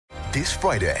This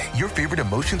Friday, your favorite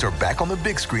emotions are back on the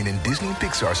big screen in Disney and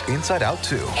Pixar's Inside Out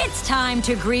 2. It's time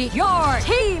to greet your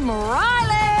Team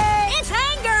Riley. It's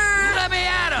anger. Let me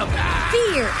at him.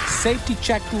 Fear. Safety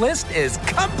checklist is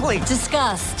complete.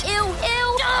 Disgust. Ew.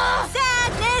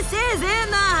 Sadness is in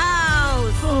the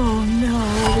house. Oh, no.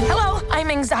 Hello, I'm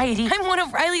anxiety. I'm one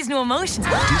of Riley's new emotions.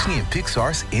 Disney and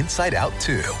Pixar's Inside Out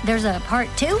 2. There's a part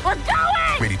 2? We're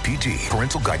going! Rated PG.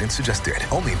 Parental guidance suggested.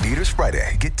 Only in theaters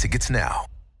Friday. Get tickets now.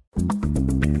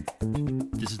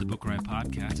 This is the Book Riot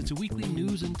Podcast. It's a weekly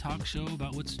news and talk show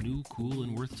about what's new, cool,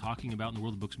 and worth talking about in the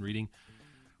world of books and reading.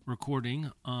 Recording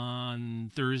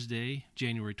on Thursday,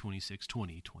 January 26,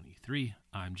 2023.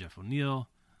 I'm Jeff O'Neill.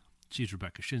 She's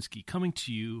Rebecca Schinsky, coming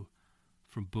to you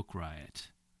from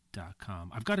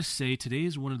BookRiot.com. I've got to say, today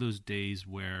is one of those days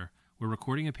where we're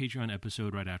recording a Patreon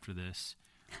episode right after this,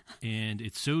 and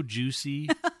it's so juicy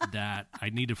that I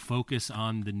need to focus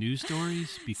on the news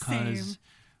stories because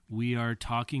we are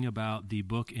talking about the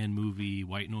book and movie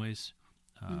White Noise,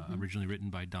 originally written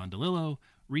by Don DeLillo,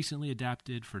 recently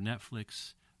adapted for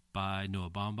Netflix by Noah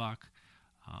Baumbach,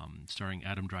 starring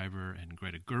Adam Driver and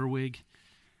Greta Gerwig.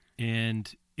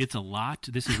 And it's a lot.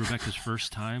 This is Rebecca's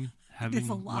first time having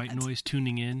White Noise,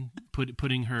 tuning in,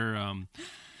 putting her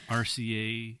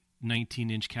RCA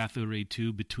 19-inch cathode ray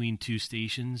tube between two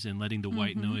stations and letting the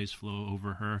white noise flow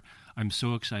over her. I'm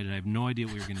so excited. I have no idea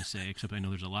what you're going to say, except I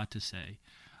know there's a lot to say.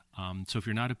 So if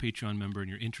you're not a Patreon member and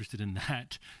you're interested in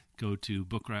that, go to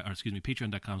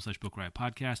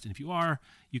patreon.com/bookriotpodcast. And if you are,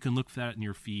 you can look for that in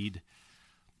your feed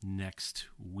next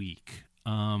week.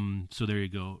 So there you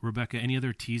go. Rebecca, any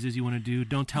other teases you want to do?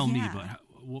 Don't tell me, but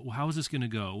how is this going to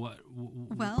go?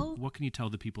 What can you tell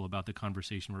the people about the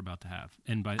conversation we're about to have?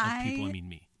 And by people, I mean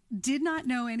me. Did not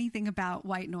know anything about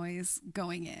White Noise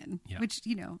going in, which,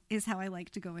 is how I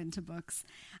like to go into books.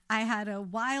 I had a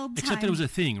wild time. Except that it was a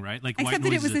thing, right? Except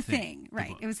that it was a thing.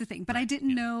 Right. It was a thing. But I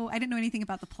didn't know anything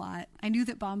about the plot. I knew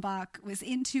that Baumbach was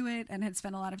into it and had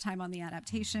spent a lot of time on the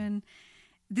adaptation.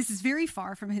 This is very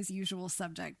far from his usual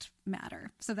subject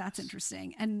matter. So that's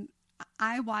interesting. And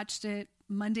I watched it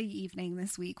Monday evening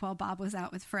this week while Bob was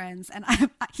out with friends, and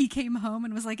he came home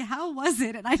and was like, how was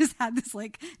it? And I just had this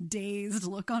dazed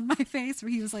look on my face where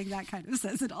he was like, that kind of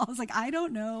says it all. I was like, I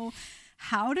don't know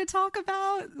how to talk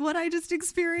about what I just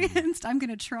experienced. I'm going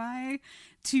to try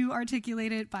to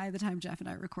articulate it by the time Jeff and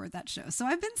I record that show. So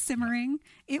I've been simmering.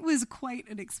 It was quite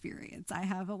an experience. I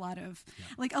have a lot of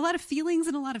feelings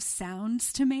and a lot of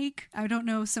sounds to make. I don't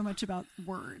know so much about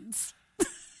words.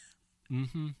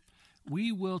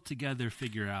 We will together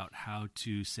figure out how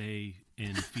to say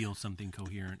and feel something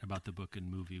coherent about the book and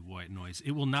movie White Noise.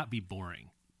 It will not be boring.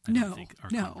 I don't think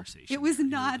our conversation. It was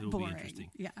not it'll boring. Be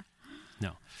interesting. Yeah.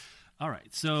 No. All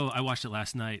right. So I watched it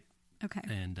last night. Okay.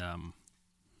 And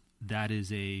that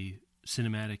is a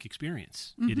cinematic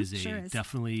experience. It is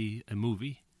definitely a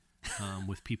movie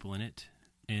with people in it,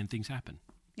 and things happen.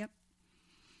 Yep.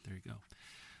 There you go.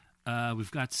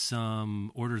 We've got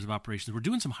some orders of operations. We're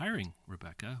doing some hiring,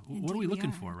 Rebecca. Indeed, what are we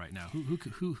looking for right now?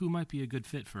 Who might be a good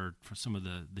fit for some of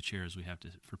the chairs we have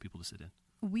for people to sit in?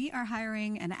 We are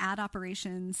hiring an ad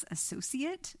operations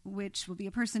associate, which will be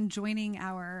a person joining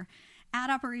our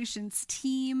ad operations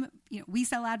team. We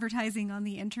sell advertising on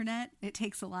the internet. It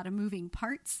takes a lot of moving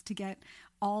parts to get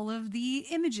all of the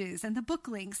images and the book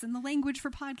links and the language for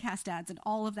podcast ads and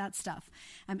all of that stuff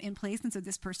in place. And so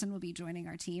this person will be joining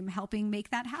our team, helping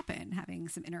make that happen, having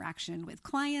some interaction with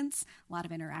clients, a lot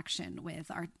of interaction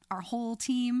with our whole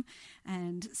team,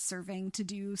 and serving to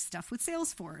do stuff with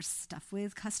Salesforce, stuff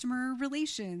with customer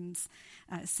relations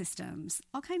systems,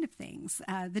 all kind of things.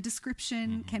 The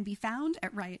description can be found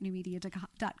at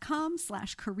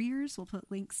riotnewmedia.com/careers. We'll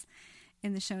put links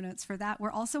in the show notes for that.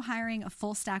 We're also hiring a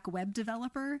full stack web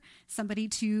developer, somebody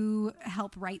to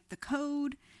help write the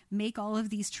code, make all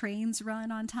of these trains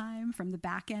run on time from the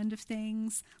back end of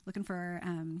things. Looking for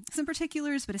some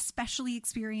particulars, but especially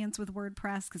experience with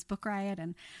WordPress, because Book Riot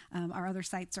and our other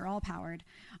sites are all powered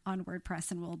on WordPress,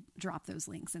 and we'll drop those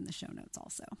links in the show notes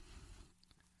also.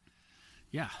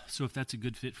 Yeah, so if that's a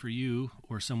good fit for you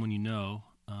or someone you know,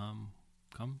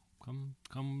 come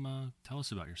tell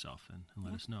us about yourself and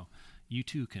let us know. You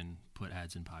too can put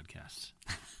ads in podcasts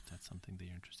if that's something that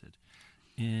you're interested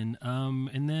in.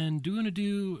 And then do you want to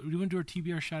do our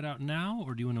TBR shout out now,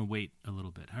 or do you want to wait a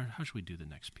little bit? How should we do the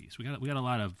next piece? We got a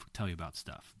lot of tell you about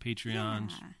stuff.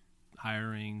 Patreon,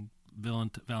 hiring,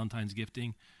 Valentine's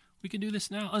gifting. We can do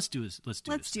this now. Let's do this. Let's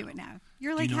do it now.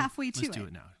 You're halfway to it. Let's do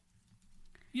it now.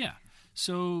 Yeah.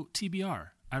 So TBR.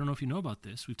 I don't know if you know about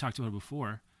this. We've talked about it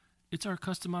before. It's our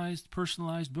customized,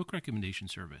 personalized book recommendation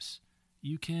service.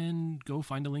 You can go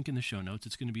find a link in the show notes.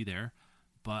 It's going to be there.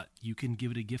 but you can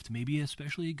give it a gift, maybe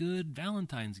especially a good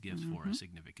Valentine's gift for a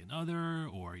significant other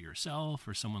or yourself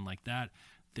or someone like that.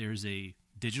 There's a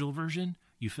digital version.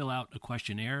 You fill out a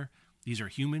questionnaire. These are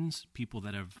humans, people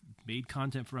that have made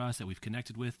content for us that we've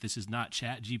connected with. This is not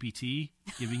Chat GPT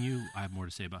giving you, I have more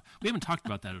to say about. We haven't talked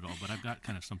about that at all, but I've got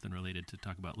kind of something related to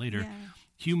talk about later. Yeah.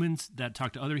 Humans that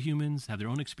talk to other humans, have their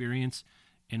own experience,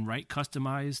 and write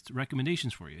customized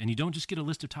recommendations for you. And you don't just get a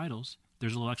list of titles.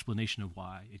 There's a little explanation of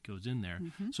why it goes in there.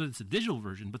 So it's a digital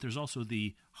version, but there's also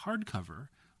the hardcover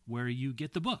where you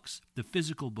get the books, the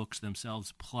physical books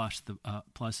themselves, plus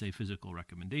a physical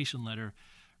recommendation letter.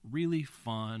 Really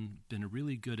fun, been a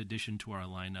really good addition to our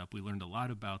lineup. We learned a lot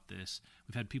about this.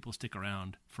 We've had people stick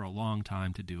around for a long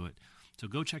time to do it. So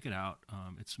go check it out.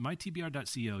 It's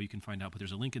mytbr.co. You can find out, but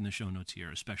there's a link in the show notes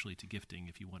here, especially to gifting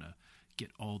if you want to get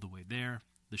all the way there.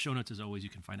 The show notes, as always, you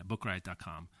can find at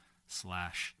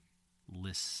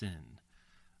bookriot.com/listen.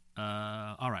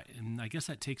 All right, and I guess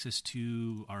that takes us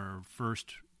to our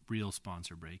first real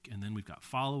sponsor break, and then we've got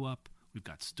follow-up, we've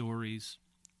got stories,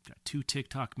 we've got 2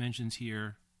 TikTok mentions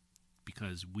here,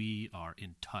 because we are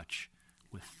in touch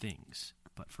with things.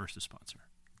 But first, a sponsor.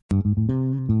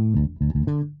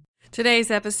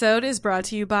 Today's episode is brought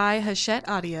to you by Hachette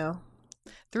Audio.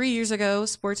 3 years ago,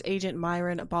 sports agent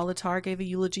Myron Bolitar gave a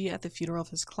eulogy at the funeral of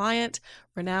his client,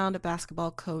 renowned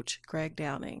basketball coach Greg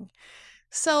Downing.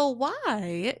 So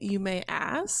why, you may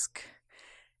ask,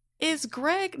 is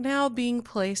Greg now being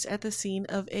placed at the scene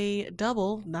of a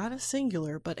double, not a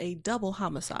singular, but a double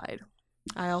homicide?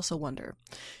 I also wonder.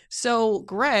 So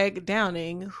Greg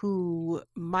Downing, who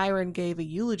Myron gave a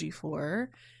eulogy for,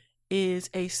 is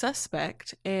a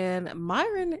suspect, and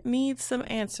Myron needs some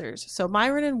answers. So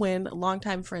Myron and Wynn,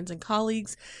 longtime friends and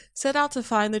colleagues, set out to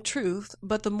find the truth,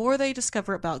 but the more they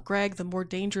discover about Greg, the more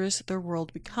dangerous their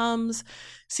world becomes.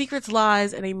 Secrets,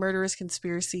 lies, and a murderous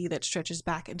conspiracy that stretches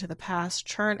back into the past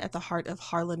churn at the heart of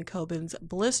Harlan Coben's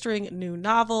blistering new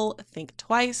novel, Think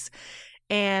Twice.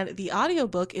 And the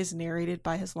audiobook is narrated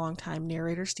by his longtime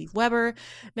narrator, Steve Weber.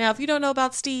 Now, if you don't know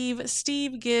about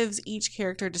Steve gives each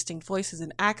character distinct voices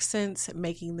and accents,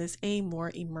 making this a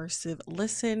more immersive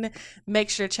listen. Make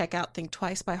sure to check out Think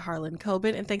Twice by Harlan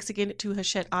Coben. And thanks again to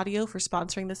Hachette Audio for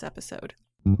sponsoring this episode.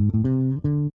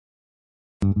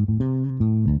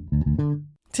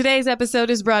 Today's episode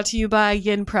is brought to you by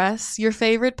Yen Press, your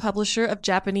favorite publisher of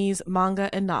Japanese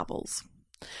manga and novels.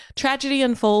 Tragedy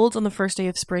unfolds on the first day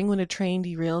of spring when a train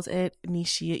derails at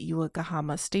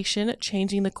Nishi-Iwagahama Station,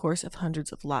 changing the course of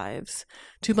hundreds of lives.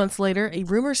 2 months later, a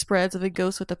rumor spreads of a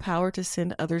ghost with the power to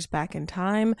send others back in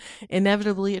time,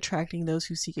 inevitably attracting those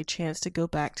who seek a chance to go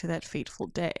back to that fateful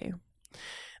day.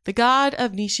 The God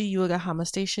of Nishi-Iwagahama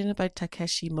Station by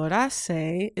Takeshi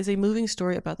Murase is a moving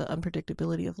story about the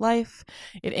unpredictability of life.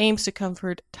 It aims to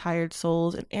comfort tired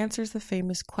souls and answers the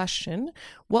famous question,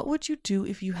 what would you do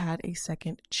if you had a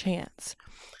second chance?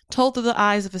 Told through the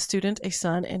eyes of a student, a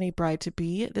son, and a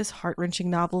bride-to-be, this heart-wrenching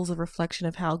novel is a reflection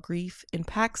of how grief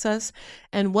impacts us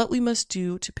and what we must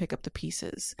do to pick up the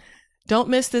pieces. Don't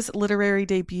miss this literary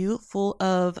debut full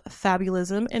of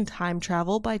fabulism and time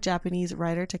travel by Japanese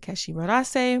writer Takeshi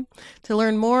Murase. To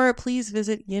learn more, please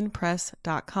visit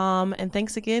yenpress.com. And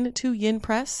thanks again to Yen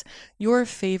Press, your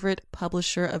favorite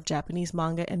publisher of Japanese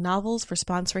manga and novels, for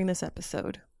sponsoring this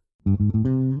episode.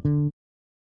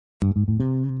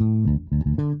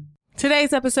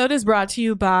 Today's episode is brought to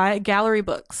you by Gallery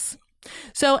Books.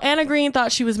 So Anna Green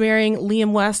thought she was marrying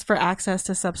Liam West for access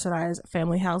to subsidized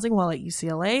family housing while at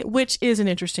UCLA, which is an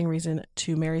interesting reason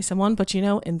to marry someone, but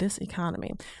in this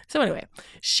economy. So anyway,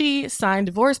 she signed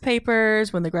divorce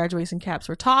papers when the graduation caps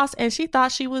were tossed, and she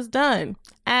thought she was done.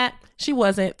 She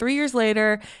wasn't. 3 years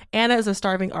later, Anna is a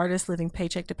starving artist living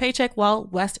paycheck to paycheck, while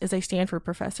West is a Stanford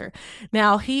professor.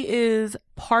 Now, he is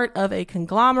part of a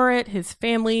conglomerate. His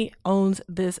family owns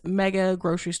this mega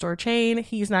grocery store chain.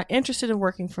 He's not interested in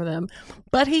working for them,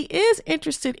 but he is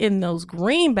interested in those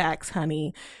greenbacks,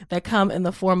 honey, that come in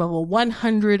the form of a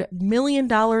 $100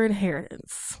 million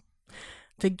inheritance.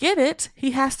 To get it,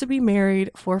 he has to be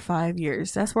married for 5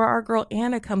 years. That's where our girl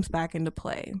Anna comes back into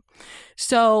play.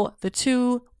 So the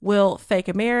two will fake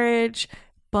a marriage,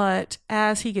 but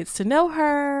as he gets to know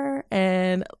her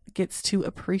and gets to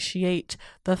appreciate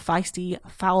the feisty,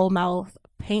 foul-mouthed,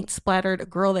 paint-splattered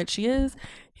girl that she is,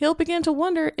 he'll begin to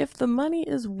wonder if the money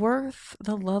is worth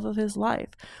the love of his life.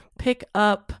 Pick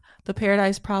up The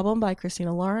Paradise Problem by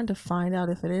Christina Lauren to find out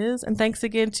if it is. And thanks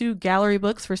again to Gallery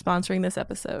Books for sponsoring this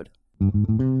episode.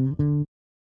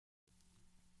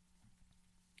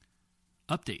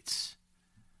 Updates.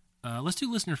 Let's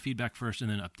do listener feedback first and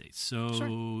then updates. So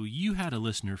Sure. you had a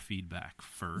listener feedback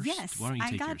first. Yes, Why don't you I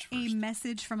take got yours a first?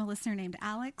 message from a listener named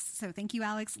Alex. So thank you,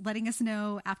 Alex, letting us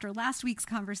know after last week's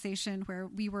conversation where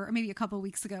we were, or maybe a couple of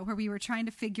weeks ago, where we were trying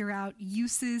to figure out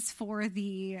uses for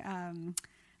the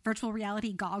virtual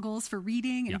reality goggles for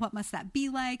reading and what must that be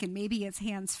like, and maybe it's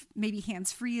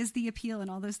hands-free is the appeal and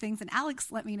all those things. And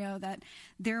Alex let me know that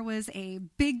there was a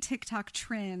big TikTok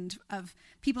trend of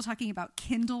people talking about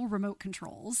Kindle remote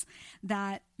controls,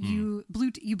 that you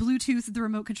Bluetooth the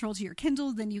remote control to your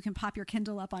Kindle, then you can pop your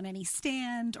Kindle up on any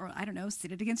stand, or I don't know,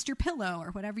 sit it against your pillow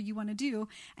or whatever you want to do,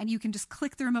 and you can just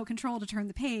click the remote control to turn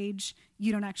the page.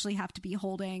 You don't actually have to be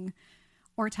holding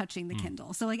or touching the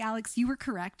Kindle. So like, Alex, you were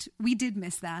correct. We did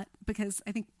miss that because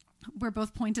I think we're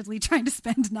both pointedly trying to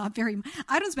spend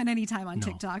I don't spend any time on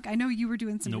TikTok. I know you were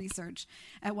doing some research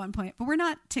at one point, but we're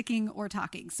not ticking or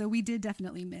talking. So we did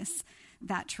definitely miss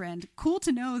that trend. Cool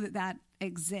to know that that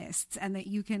exists and that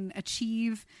you can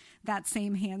achieve that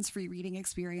same hands-free reading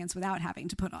experience without having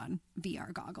to put on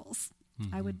VR goggles.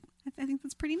 I think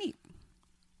that's pretty neat.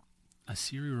 A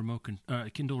Siri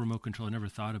Kindle remote control. I never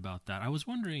thought about that. I was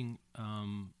wondering,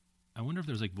 I wonder if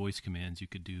there's like voice commands you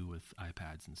could do with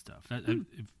iPads and stuff.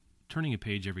 If turning a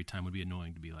page every time would be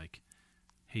annoying to be like,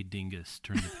 hey, dingus,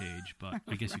 turn the page. But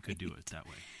I guess you could do it that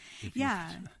way.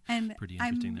 And pretty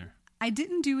interesting there. I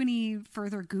didn't do any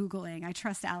further Googling. I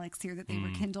trust Alex here that they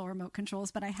were Kindle remote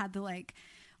controls, but I had to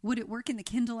would it work in the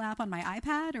Kindle app on my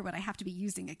iPad, or would I have to be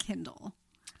using a Kindle?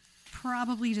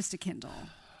 Probably just a Kindle,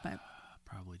 but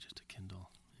probably just a Kindle.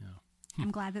 Yeah.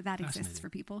 I'm glad that exists for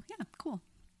people. Yeah, cool.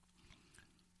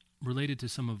 Related to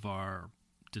some of our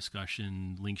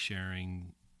discussion, link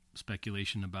sharing,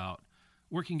 speculation about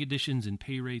working conditions and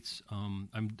pay rates, I'm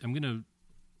going to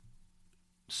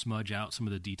smudge out some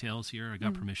of the details here. I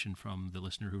got permission from the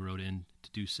listener who wrote in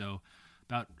to do so,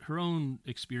 about her own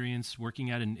experience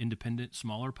working at an independent,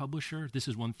 smaller publisher. This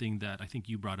is one thing that I think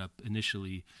you brought up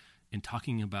initially in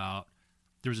talking about.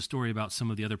 There was a story about some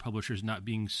of the other publishers not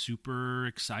being super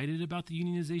excited about the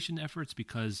unionization efforts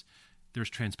because there's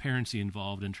transparency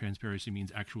involved, and transparency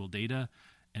means actual data,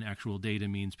 and actual data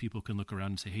means people can look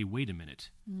around and say, hey, wait a minute,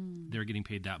 they're getting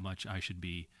paid that much, I should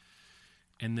be.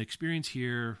 And the experience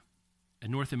here, a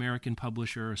North American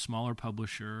publisher, a smaller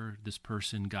publisher, this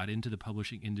person got into the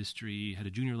publishing industry, had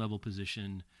a junior level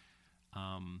position,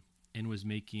 and was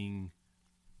making,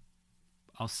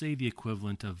 I'll say, the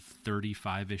equivalent of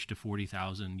 35-ish to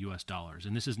 40,000 US dollars.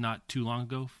 And this is not too long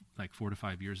ago, like 4 to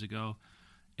 5 years ago.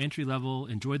 Entry level,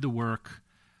 enjoyed the work,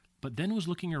 but then was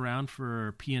looking around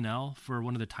for P&L for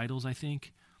one of the titles, I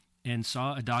think, and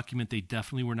saw a document they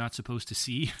definitely were not supposed to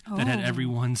see that had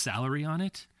everyone's salary on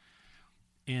it.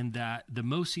 And that the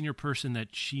most senior person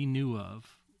that she knew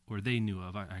of, or they knew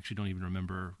of, I actually don't even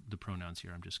remember the pronouns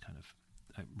here, I'm just kind of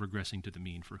regressing to the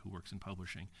mean for who works in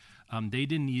publishing. They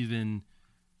didn't even...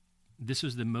 This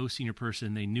was the most senior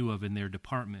person they knew of in their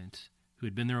department, who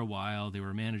had been there a while. They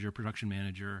were a manager, production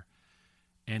manager,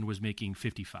 and was making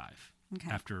 55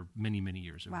 after many, many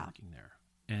years of working there.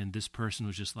 And this person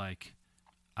was just like,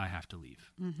 I have to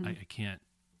leave. I can't.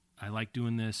 I like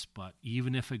doing this, but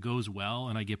even if it goes well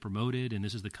and I get promoted and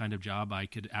this is the kind of job I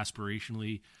could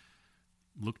aspirationally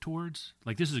look towards,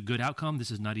 like this is a good outcome. This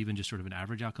is not even just sort of an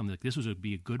average outcome. Like this would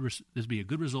be a good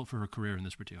result for her career in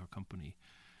this particular company.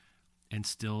 And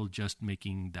still just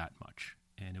making that much.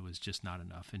 And it was just not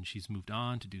enough. And she's moved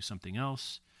on to do something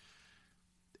else.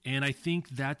 And I think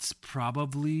that's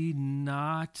probably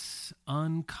not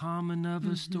uncommon of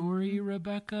a story,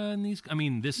 Rebecca. And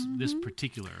this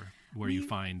particular, where you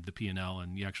find the P&L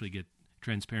and you actually get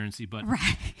transparency. But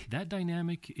that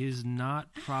dynamic is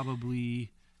not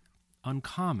probably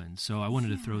uncommon. So I wanted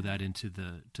to throw that into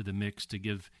the mix to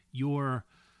give your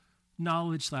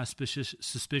knowledge /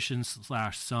 suspicions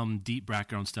 / some deep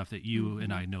background stuff that you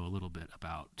and I know a little bit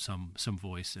about, some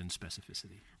voice and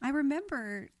specificity. I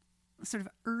remember sort of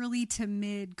early to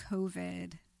mid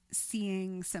COVID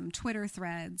seeing some Twitter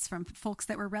threads from folks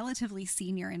that were relatively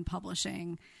senior in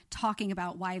publishing talking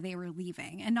about why they were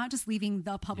leaving, and not just leaving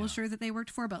the publisher that they worked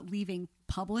for, but leaving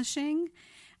publishing,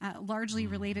 largely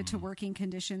related to working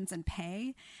conditions and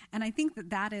pay. And I think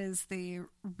that is the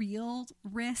real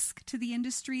risk to the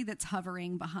industry that's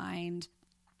hovering behind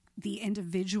the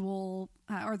individual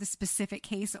or the specific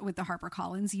case with the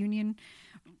HarperCollins union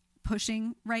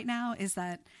pushing right now, is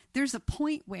that there's a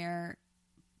point where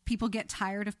people get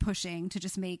tired of pushing to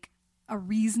just make a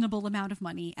reasonable amount of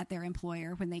money at their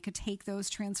employer when they could take those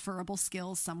transferable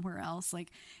skills somewhere else.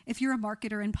 Like if you're a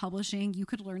marketer in publishing, you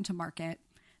could learn to market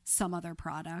some other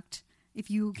product. If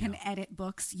you can edit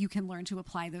books, you can learn to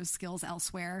apply those skills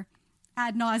elsewhere.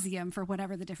 ad nauseum for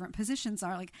whatever the different positions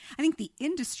are. Like, I think the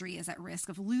industry is at risk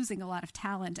of losing a lot of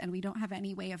talent, and we don't have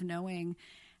any way of knowing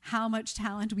how much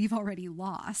talent we've already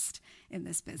lost in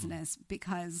this business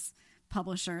because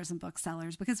publishers and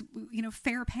booksellers, because, you know,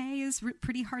 fair pay is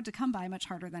pretty hard to come by, much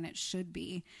harder than it should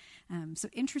be. So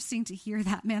interesting to hear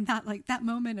that, man, that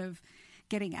moment of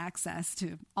getting access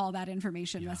to all that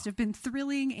information must have been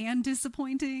thrilling and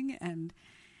disappointing. And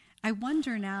I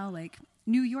wonder now, like,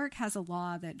 New York has a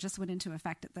law that just went into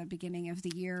effect at the beginning of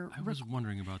the year. I was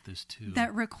wondering about this too.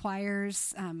 That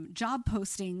requires job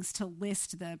postings to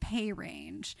list the pay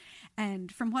range.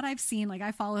 And from what I've seen, like,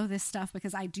 I follow this stuff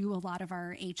because I do a lot of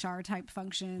our HR type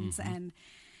functions. And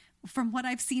from what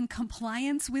I've seen,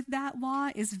 compliance with that law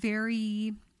is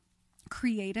very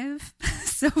creative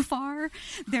so far.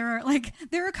 There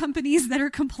are companies that are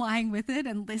complying with it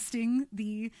and listing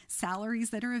the salaries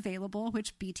that are available,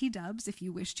 which BT dubs, if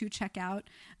you wish to check out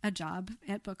a job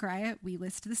at Book Riot, we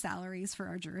list the salaries for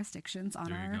our jurisdictions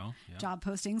on our job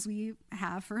postings we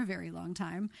have for a very long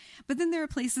time. But then there are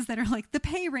places that are like, the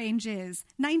pay range is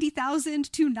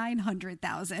 90,000 to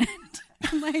 900,000.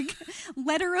 Like,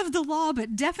 letter of the law,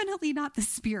 but definitely not the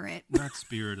spirit. Not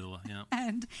spirit of the law, yeah.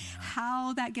 And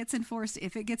how that gets enforced,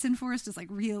 if it gets enforced, is like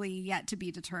really yet to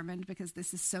be determined because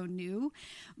this is so new.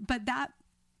 But that,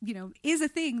 you know, is a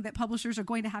thing that publishers are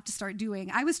going to have to start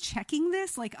doing. I was checking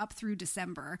this like up through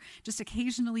December, just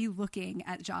occasionally looking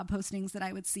at job postings that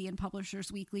I would see in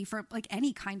Publishers Weekly for like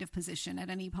any kind of position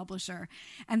at any publisher.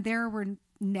 And there were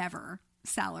never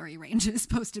salary ranges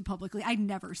posted publicly. I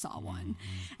never saw one.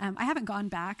 I haven't gone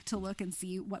back to look and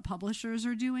see what publishers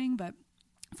are doing, but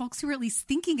folks who are at least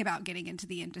thinking about getting into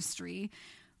the industry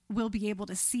will be able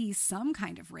to see some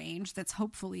kind of range that's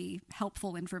hopefully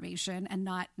helpful information and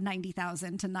not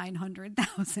 90,000 to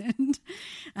 900,000,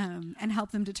 and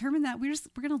help them determine that we're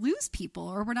going to lose people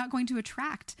or we're not going to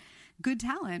attract good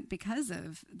talent because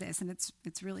of this. And it's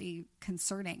really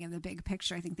concerning in the big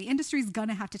picture. I think the industry is going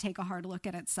to have to take a hard look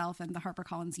at itself, and the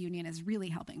HarperCollins Union is really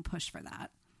helping push for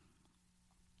that.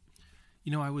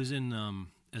 You know, I was in,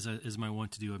 as my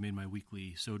wont to do, I made my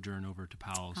weekly sojourn over to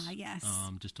Powell's. Yes.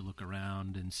 Just to look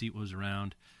around and see what was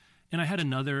around. And I had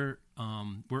another,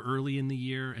 we're early in the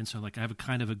year, and so like I have a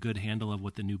kind of a good handle of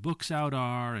what the new books out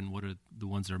are and what are the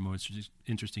ones that are most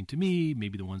interesting to me,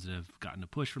 maybe the ones that have gotten a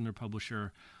push from their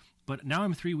publisher. But now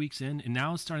I'm 3 weeks in, and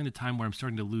now it's starting the time where I'm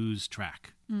starting to lose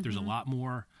track. There's a lot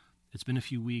more. It's been a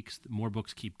few weeks. More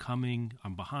books keep coming.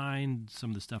 I'm behind some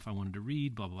of the stuff I wanted to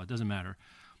read, blah, blah, blah. It doesn't matter.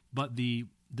 But the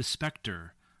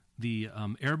specter, the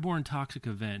airborne toxic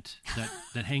event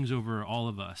that hangs over all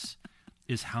of us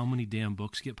is how many damn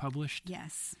books get published.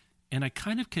 Yes. And I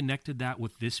kind of connected that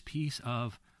with this piece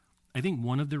of, I think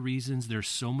one of the reasons there's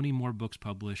so many more books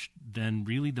published than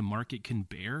really the market can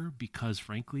bear, because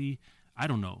frankly, I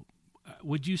don't know,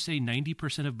 would you say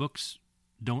 90% of books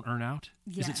don't earn out?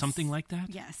 Yes. Is it something like that?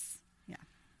 Yes. Yeah.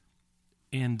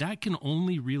 And that can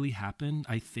only really happen,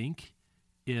 I think,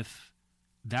 if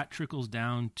that trickles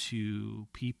down to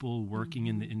people working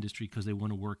in the industry because they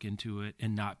want to work into it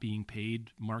and not being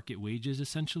paid market wages,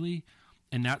 essentially.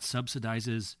 And that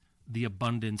subsidizes the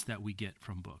abundance that we get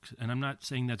from books. And I'm not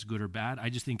saying that's good or bad. I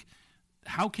just think,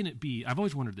 how can it be? I've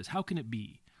always wondered this. How can it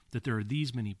be that there are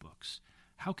these many books?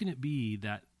 How can it be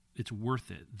that it's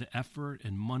worth it, the effort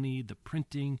and money, the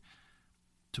printing,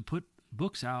 to put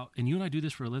books out? And you and I do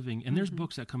this for a living, and there's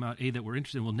books that come out, that we're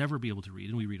interested in, we'll never be able to read,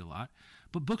 and we read a lot.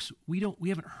 But books we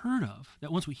haven't heard of,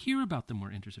 that once we hear about them,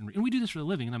 we're interested in reading. And we do this for a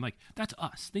living, and I'm like, that's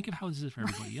us. Think of how this is for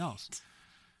everybody else.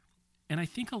 And I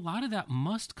think a lot of that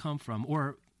must come from,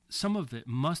 or some of it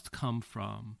must come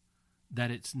from,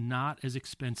 that it's not as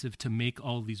expensive to make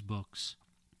all these books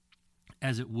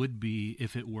as it would be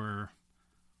if it were,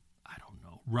 I don't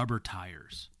know, rubber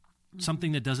tires.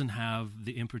 Something that doesn't have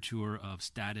the imprimatur of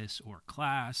status or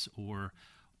class or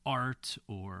art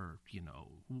or,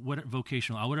 whatever,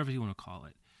 vocational, whatever you want to call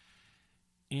it.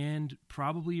 And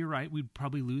probably you're right, we'd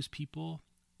probably lose people.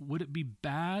 Would it be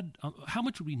bad? How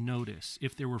much would we notice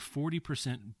if there were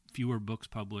 40% fewer books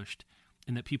published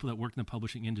and that people that work in the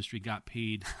publishing industry got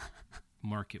paid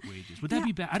market wages? Would that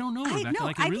be bad? I don't know,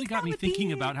 Rebecca. It really got me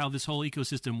thinking about how this whole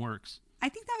ecosystem works. I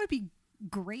think that would be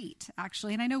great,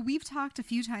 actually. And I know we've talked a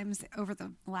few times over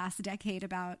the last decade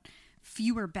about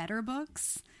fewer, better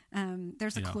books.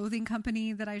 There's a clothing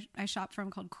company that I shop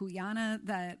from called Kuyana,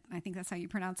 that I think that's how you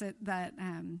pronounce it, that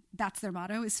that's their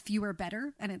motto, is fewer,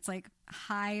 better. And it's like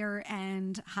higher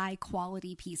end, high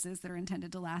quality pieces that are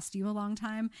intended to last you a long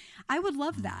time. I would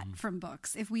love that from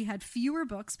books. If we had fewer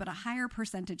books, but a higher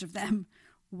percentage of them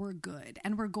were good,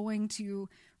 and we're going to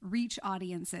reach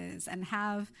audiences and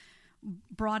have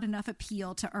broad enough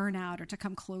appeal to earn out or to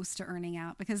come close to earning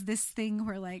out, because this thing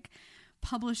where like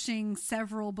publishing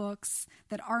several books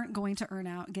that aren't going to earn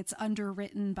out gets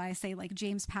underwritten by, say, like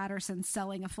James Patterson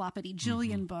selling a floppity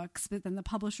jillion books, but then the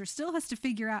publisher still has to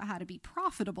figure out how to be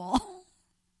profitable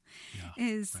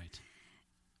is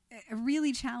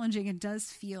really challenging and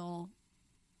does feel,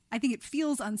 I think it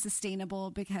feels unsustainable,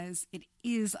 because it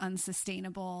is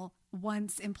unsustainable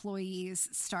once employees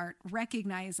start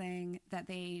recognizing that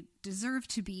they deserve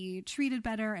to be treated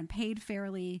better and paid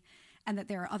fairly, and that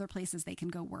there are other places they can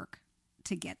go work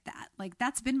to get that. Like,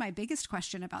 that's been my biggest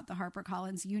question about the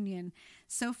HarperCollins union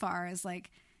so far, is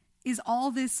like, is all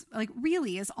this, like,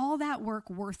 really, is all that work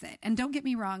worth it? And don't get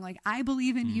me wrong, like, I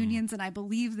believe in unions, and I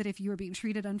believe that if you are being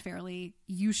treated unfairly,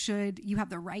 you have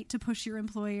the right to push your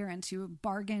employer and to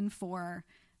bargain for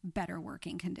better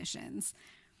working conditions.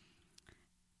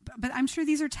 But I'm sure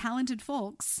these are talented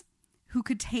folks who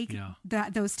could take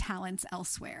those talents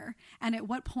elsewhere. And at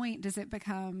what point does it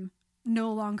become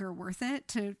no longer worth it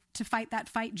to fight that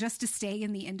fight just to stay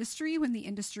in the industry, when the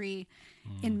industry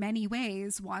in many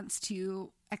ways wants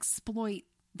to exploit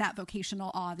that vocational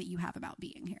awe that you have about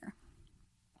being here?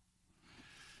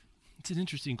 It's an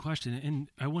interesting question, and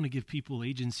I want to give people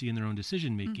agency in their own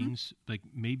decision makings. Like,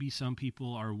 maybe some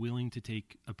people are willing to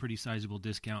take a pretty sizable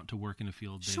discount to work in a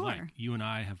field they like. You and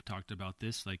I have talked about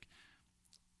this. Like,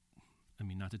 I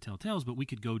mean, not to tell tales, but we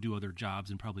could go do other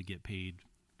jobs and probably get paid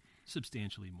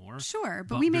substantially more. Sure,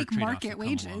 but we make market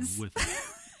wages.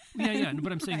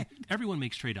 But I'm saying everyone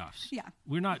makes trade-offs. Yeah,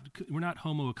 we're not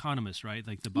homo economists, right?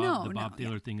 Like the Bob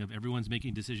Taylor thing of everyone's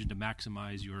making a decision to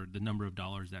maximize the number of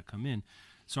dollars that come in.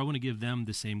 So I want to give them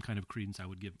the same kind of credence I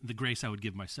would give, the grace I would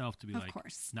give myself, to be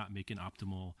not make an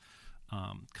optimal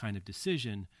kind of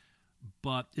decision.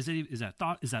 But is that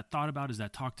thought about? Is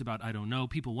that talked about? I don't know.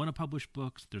 People want to publish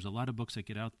books. There's a lot of books that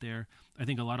get out there. I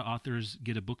think a lot of authors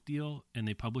get a book deal and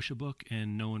they publish a book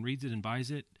and no one reads it and buys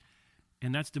it.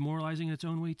 And that's demoralizing in its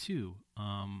own way too.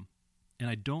 And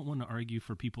I don't want to argue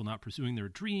for people not pursuing their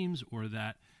dreams, or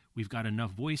that we've got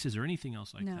enough voices or anything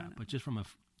else like that. No. But just from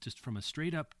a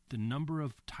straight up, the number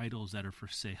of titles that are for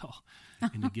sale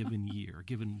in a given year, a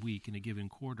given week, in a given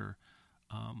quarter.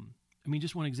 I mean,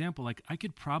 just one example, like I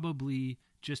could probably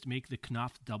just make the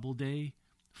Knopf Doubleday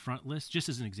front list, just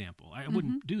as an example. I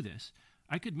wouldn't do this.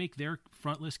 I could make their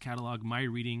front list catalog my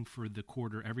reading for the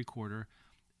quarter, every quarter,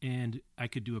 and I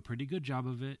could do a pretty good job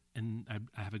of it, and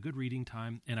I have a good reading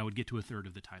time, and I would get to a third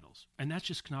of the titles. And that's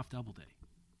just Knopf Doubleday,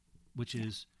 which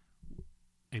is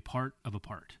a part of the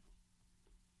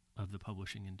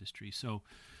publishing industry. So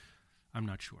I'm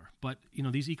not sure. But,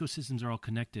 these ecosystems are all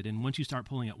connected. And once you start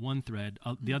pulling at one thread,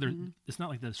 the other, it's not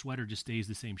like the sweater just stays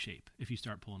the same shape if you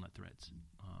start pulling at threads.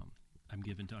 I'm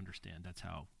given to understand that's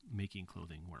how making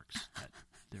clothing works, that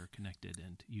they're connected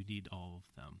and you need all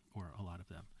of them, or a lot of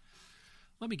them.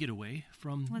 Let me get away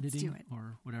from knitting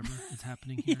or whatever is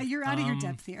happening here. Yeah, you're out of your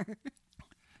depth here.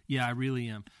 Yeah, I really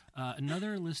am.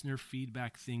 Another listener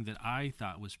feedback thing that I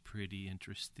thought was pretty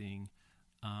interesting.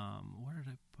 Where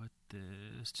did I put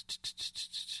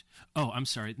this? Oh, I'm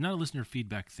sorry. Not a listener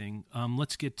feedback thing.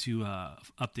 Let's get to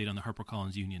update on the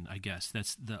HarperCollins union, I guess.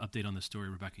 That's the update on the story.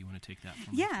 Rebecca, you want to take that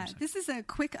from me? Yeah, this is a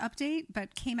quick update,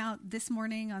 but came out this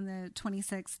morning on the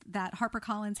 26th that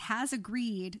HarperCollins has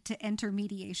agreed to enter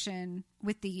mediation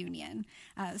with the union.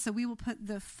 So we will put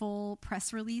the full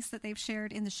press release that they've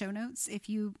shared in the show notes if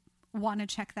you want to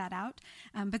check that out.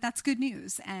 But that's good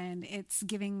news, and it's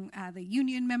giving the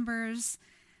union members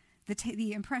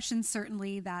the impression,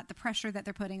 certainly, that the pressure that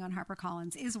they're putting on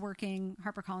HarperCollins is working.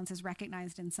 HarperCollins has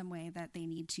recognized in some way that they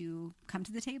need to come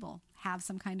to the table, have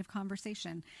some kind of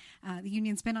conversation. The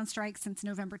union's been on strike since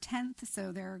November 10th,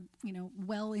 so they're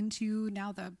well into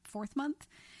now the fourth month.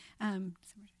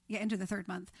 Into the third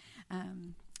month.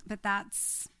 But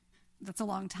that's a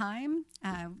long time.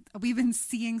 We've been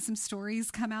seeing some stories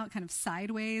come out kind of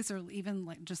sideways, or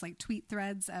even just tweet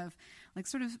threads of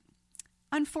sort of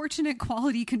unfortunate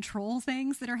quality control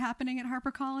things that are happening at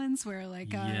HarperCollins, where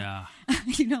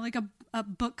a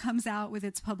book comes out with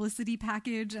its publicity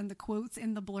package and the quotes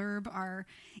in the blurb are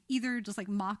either just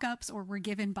mock-ups or were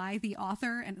given by the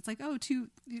author, and it's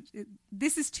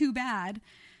this is too bad.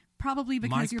 Probably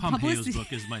because Mike your Pompeo's publicity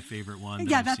book is my favorite one.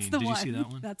 That's the one. Did one. you see that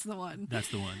one? That's the one. That's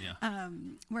the one. Yeah.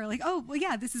 Where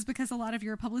this is because a lot of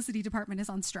your publicity department is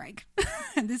on strike,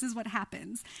 and this is what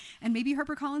happens. And maybe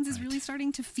HarperCollins is really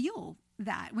starting to feel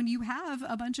that when you have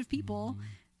a bunch of people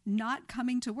not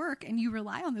coming to work and you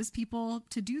rely on those people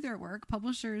to do their work,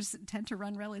 publishers tend to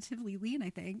run relatively lean, I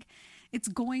think, it's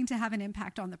going to have an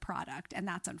impact on the product. And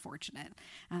that's unfortunate.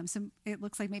 So it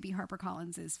looks like maybe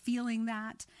HarperCollins is feeling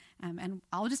that. And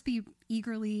I'll just be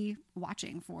eagerly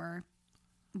watching for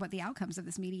what the outcomes of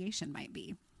this mediation might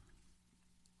be.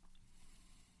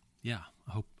 Yeah,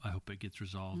 I hope it gets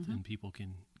resolved and people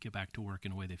can get back to work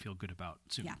in a way they feel good about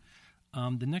soon. Yeah.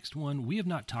 The next one, we have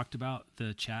not talked about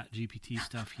the Chat GPT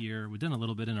stuff here. We've done a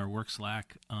little bit in our work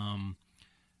Slack.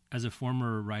 As a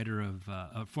former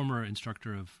former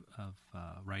instructor of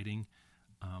writing,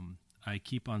 I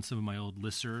keep on some of my old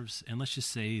listservs, and let's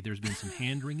just say there's been some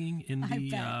hand-wringing in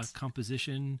the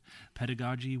composition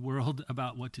pedagogy world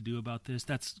about what to do about this.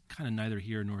 That's kind of neither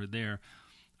here nor there.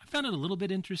 I found it a little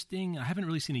bit interesting. I haven't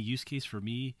really seen a use case for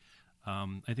me.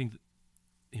 I think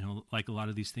like a lot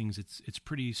of these things, it's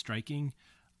pretty striking.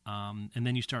 And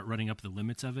then you start running up the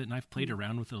limits of it. And I've played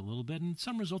around with it a little bit, and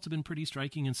some results have been pretty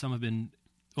striking, and some have been,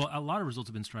 well, a lot of results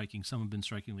have been striking. Some have been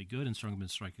strikingly good, and some have been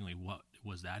strikingly, what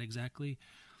was that exactly?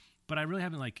 But I really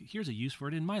haven't here's a use for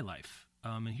it in my life.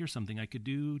 And here's something I could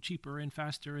do cheaper and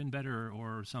faster and better,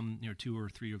 or some, 2 or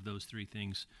 3 of those 3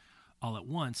 things all at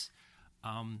once.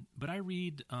 But I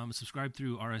subscribe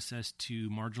through RSS to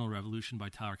Marginal Revolution by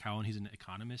Tyler Cowen. He's an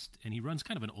economist, and he runs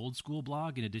kind of an old school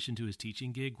blog in addition to his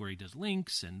teaching gig, where he does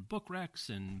links and book recs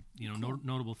and,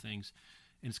 notable things.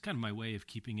 And it's kind of my way of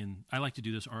keeping in. I like to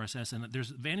do this RSS, and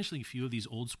there's vanishingly few of these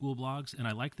old school blogs, and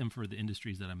I like them for the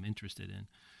industries that I'm interested in.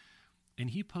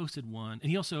 And he posted one,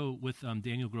 and he also, with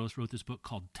Daniel Gross, wrote this book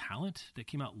called Talent that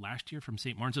came out last year from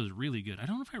St. Martin's. It was really good. I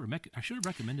don't know if I should have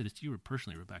recommended this to you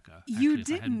personally, Rebecca. You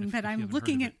didn't, but I'm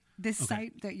looking at this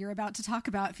site that you're about to talk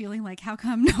about, feeling like, how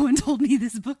come no one told me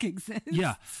this book exists?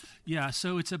 Yeah.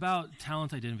 So it's about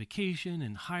talent identification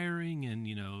and hiring, and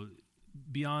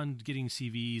beyond getting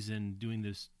CVs and doing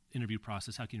this interview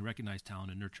process, how can you recognize talent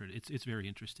and nurture it? It's very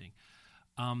interesting.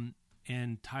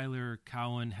 And Tyler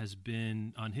Cowen has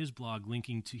been on his blog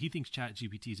linking to, he thinks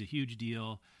ChatGPT is a huge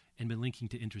deal, and been linking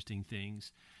to interesting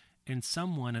things. And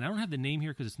someone, and I don't have the name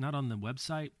here because it's not on the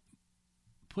website,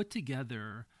 put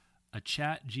together a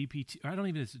ChatGPT, or I don't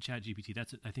even know if it's a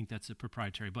ChatGPT, I think that's a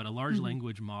proprietary, but a large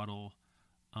language model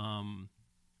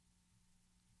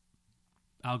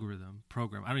algorithm,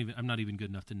 program. I'm not even good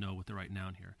enough to know what the right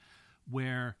noun here,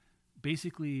 where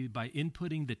basically by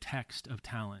inputting the text of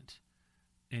talent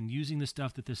and using the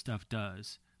stuff that this stuff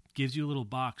does, gives you a little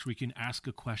box where you can ask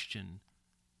a question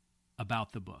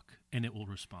about the book, and it will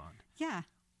respond. Yeah.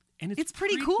 And it's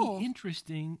pretty cool.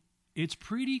 Interesting. It's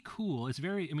pretty cool. It's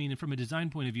very, from a design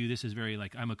point of view, this is very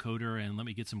I'm a coder and let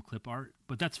me get some clip art,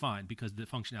 but that's fine because the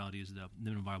functionality is the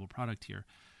minimum viable product here.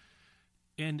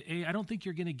 And I don't think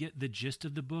you're going to get the gist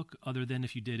of the book other than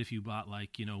if you bought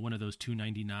one of those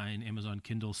 $2.99 Amazon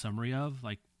Kindle summary of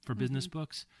for business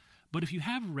books. But if you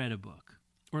have read a book,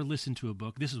 or listen to a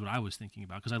book, this is what I was thinking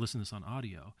about because I listened to this on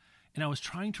audio, and I was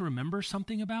trying to remember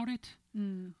something about it.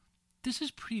 This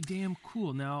is pretty damn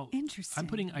cool. Now, interesting. I'm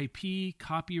putting IP,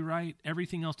 copyright,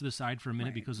 everything else to the side for a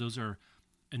minute because those are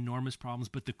enormous problems.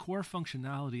 But the core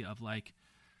functionality of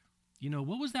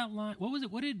what was that line? What was it?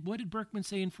 What did Berkman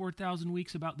say in 4,000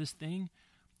 Weeks about this thing?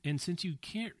 And since you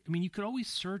can't, you could always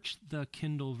search the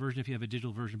Kindle version if you have a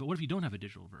digital version. But what if you don't have a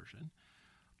digital version?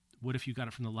 What if you got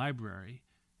it from the library?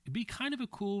 It'd be kind of a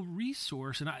cool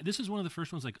resource. And this is one of the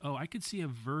first ones I could see a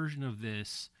version of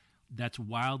this that's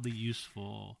wildly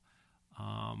useful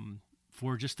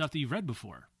for just stuff that you've read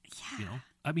before. Yeah.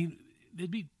 It'd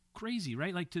be crazy,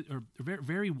 right? Or very,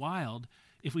 very wild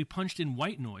if we punched in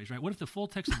white noise, right? What if the full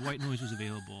text of white noise was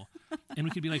available? And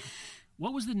we could be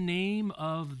what was the name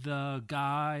of the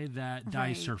guy that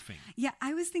died surfing? Yeah,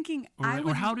 I was thinking...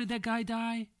 Or how did that guy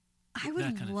die? I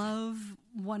would love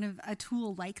a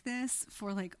tool like this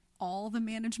for all the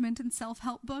management and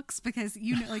self-help books, because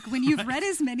when you've read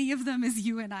as many of them as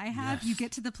you and I have, you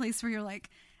get to the place where you're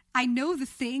I know the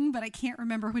thing, but I can't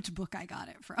remember which book I got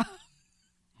it from,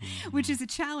 which is a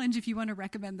challenge if you want to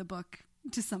recommend the book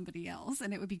to somebody else.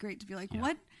 And it would be great to be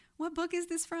what book is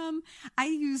this from? I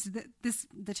used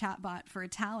the chat bot for a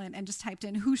talent and just typed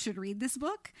in who should read this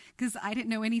book, because I didn't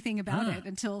know anything about it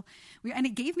until and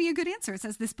it gave me a good answer. It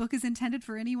says this book is intended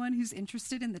for anyone who's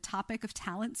interested in the topic of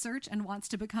talent search and wants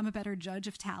to become a better judge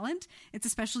of talent. It's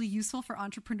especially useful for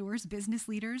entrepreneurs, business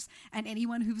leaders, and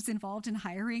anyone who's involved in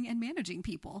hiring and managing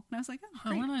people. And I was like, oh,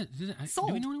 great. Sold.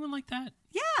 Do we know anyone like that?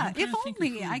 Yeah, if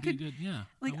only I could. Good. Yeah,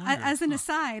 as an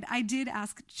aside, I did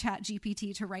ask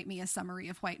ChatGPT to write me a summary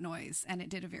of white noise, and it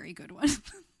did a very good one.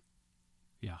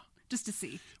 Yeah, just to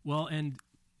see. Well, and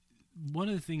one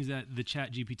of the things that the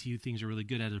ChatGPT things are really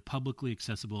good at are publicly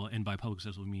accessible, and by public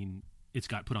accessible, I mean it's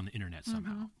got put on the internet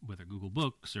somehow, whether Google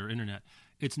Books or internet.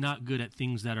 It's not good at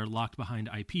things that are locked behind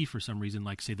IP for some reason,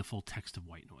 like say the full text of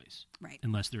White Noise. Right.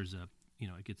 Unless there's it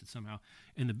gets it somehow.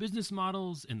 And the business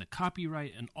models and the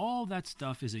copyright and all that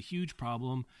stuff is a huge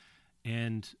problem.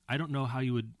 And I don't know how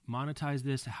you would monetize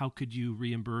this. How could you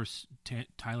reimburse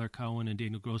Tyler Cowen and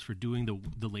Daniel Gross for doing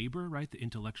the labor, right? The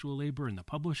intellectual labor and the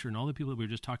publisher and all the people that we were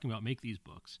just talking about make these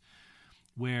books.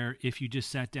 Where if you just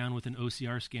sat down with an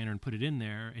OCR scanner and put it in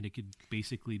there and it could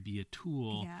basically be a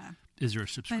tool. Yeah. Is there a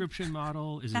subscription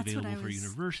model? Is it available for was...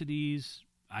 universities?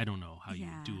 I don't know how you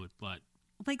would do it, but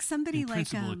like somebody in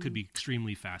principle, it could be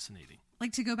extremely fascinating.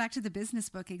 Like to go back to the business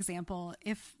book example,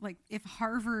 if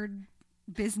Harvard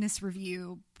Business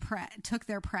Review took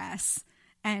their press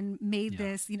and made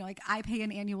this, like I pay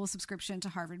an annual subscription to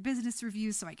Harvard Business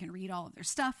Review so I can read all of their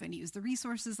stuff and use the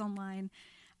resources online.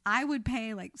 I would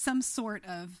pay like some sort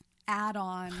of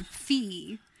add-on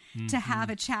fee to have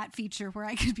a chat feature where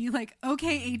I could be like,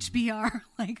 okay, HBR,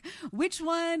 like which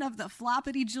one of the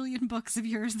floppity jillion books of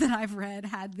yours that I've read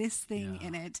had this thing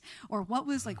in it? Or what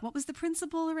was the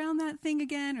principle around that thing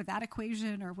again, or that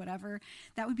equation or whatever?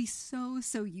 That would be so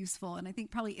useful. And I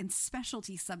think probably in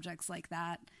specialty subjects like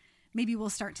that, maybe we'll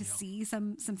start to see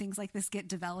some things like this get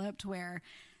developed where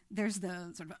there's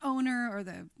the sort of owner or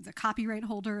the copyright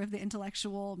holder of the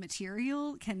intellectual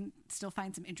material can still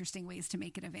find some interesting ways to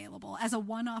make it available. As a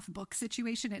one-off book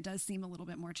situation, it does seem a little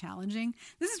bit more challenging.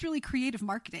 This is really creative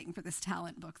marketing for this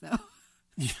talent book, though.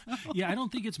 Yeah, I don't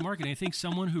think it's marketing. I think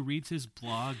someone who reads his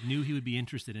blog knew he would be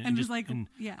interested in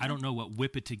it. I don't know what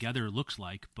Whip It Together looks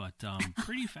like, but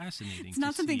pretty fascinating. It's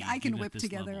not something I can whip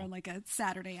together on like a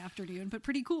Saturday afternoon, but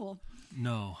pretty cool.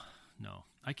 No,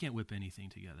 I can't whip anything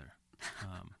together.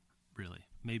 Really,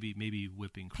 maybe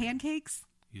whipping cream. Pancakes.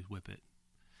 You whip it.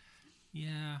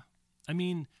 Yeah, I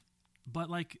mean, but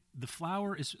like the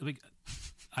flour is like.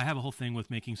 I have a whole thing with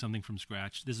making something from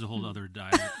scratch. This is a whole other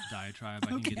diatribe I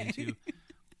can get into.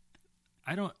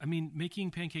 Making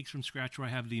pancakes from scratch where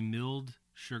I have the milled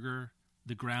sugar,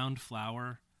 the ground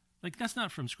flour. Like, that's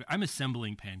not from scratch. I'm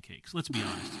assembling pancakes. Let's be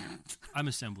honest here. I'm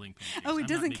assembling pancakes. Oh, it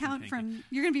doesn't count from...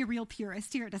 You're going to be a real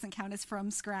purist here. It doesn't count as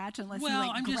from scratch unless you,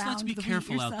 like, let's be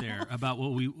careful out there about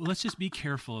what we... Let's just be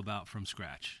careful about from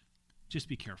scratch. Just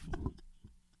be careful.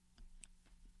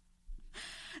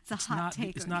 It's a hot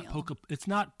take, It's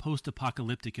not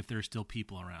post-apocalyptic if there are still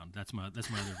people around. That's my other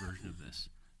version of this.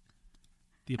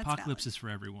 The apocalypse is for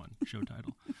everyone. Show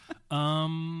title.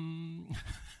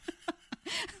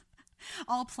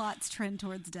 All plots trend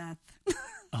towards death.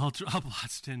 all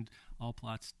plots tend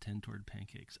toward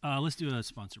pancakes. Let's do a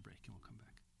sponsor break and we'll come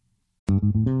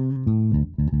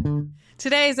back.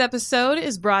 Today's episode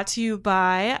is brought to you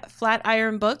by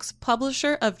Flatiron Books,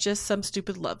 publisher of Just Some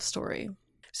Stupid Love Story.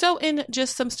 So in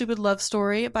Just Some Stupid Love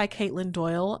Story by Caitlin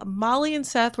Doyle, Molly and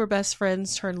Seth were best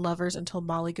friends turned lovers until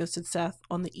Molly ghosted Seth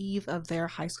on the eve of their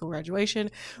high school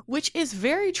graduation, which is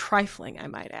very trifling, I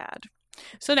might add.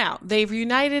 So now they've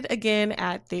reunited again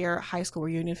at their high school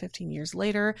reunion 15 years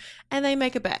later, and they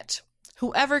make a bet.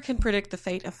 Whoever can predict the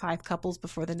fate of 5 couples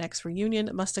before the next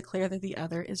reunion must declare that the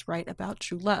other is right about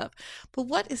true love. But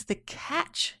what is the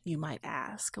catch, you might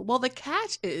ask? Well, the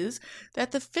catch is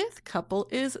that the 5th couple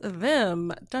is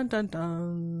them. Dun, dun,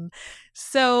 dun.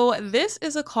 So this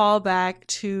is a callback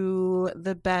to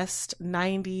the best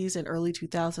 90s and early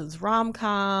 2000s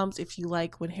rom-coms. If you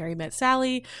like When Harry Met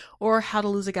Sally or How to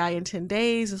Lose a Guy in 10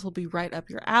 Days, this will be right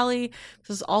up your alley.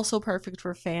 This is also perfect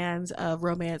for fans of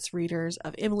romance readers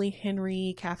of Emily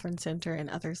Henry, Catherine Center, and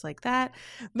others like that.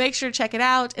 Make sure to check it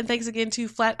out. And thanks again to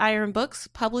Flatiron Books,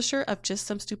 publisher of Just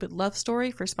Some Stupid Love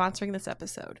Story, for sponsoring this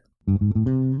episode.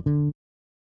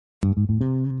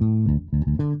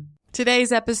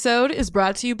 Today's episode is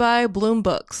brought to you by Bloom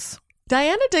Books.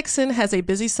 Diana Dixon has a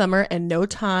busy summer and no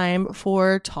time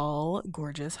for tall,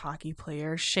 gorgeous hockey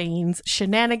player Shane's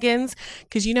shenanigans.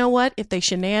 Because you know what? If they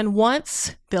shenan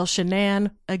once, they'll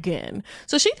shenan again.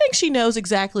 So she thinks she knows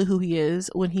exactly who he is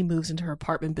when he moves into her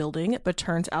apartment building, but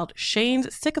turns out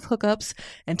Shane's sick of hookups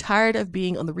and tired of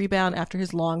being on the rebound after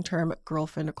his long-term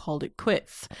girlfriend called it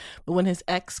quits. But when his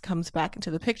ex comes back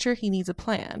into the picture, he needs a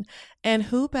plan. And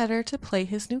who better to play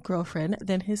his new girlfriend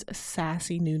than his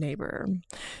sassy new neighbor?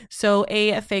 So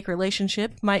a fake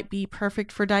relationship might be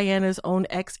perfect for Diana's own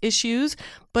ex issues,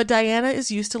 but Diana is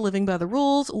used to living by the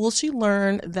rules. Will she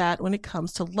learn that when it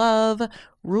comes to love,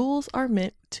 rules are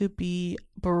meant to be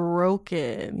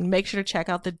broken? Make sure to check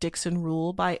out The Dixon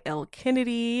Rule by Elle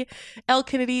Kennedy. Elle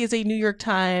Kennedy is a New York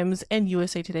Times and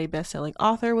USA Today bestselling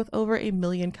author with over 1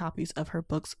 million copies of her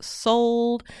books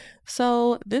sold.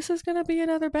 So this is going to be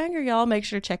another banger, y'all. Make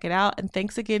sure to check it out. And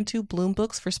thanks again to Bloom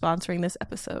Books for sponsoring this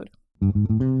episode.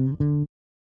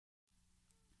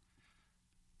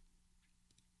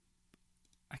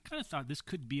 I kind of thought this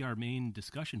could be our main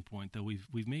discussion point, though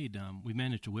we've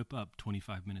managed to whip up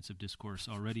 25 minutes of discourse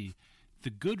already.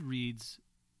 The Goodreads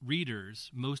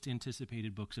readers' most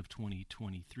anticipated books of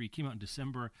 2023 came out in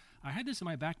December. I had this in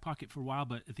my back pocket for a while,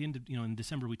 but at the end of, in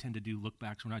December we tend to do look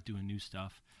backs. We're not doing new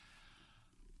stuff.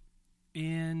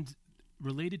 And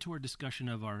related to our discussion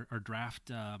of our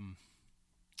draft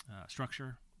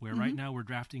structure, where right now we're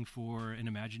drafting for an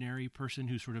imaginary person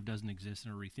who sort of doesn't exist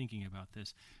and are rethinking about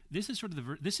this. This is sort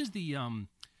of this is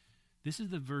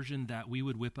the version that we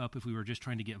would whip up if we were just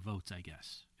trying to get votes, I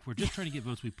guess. If we're just trying to get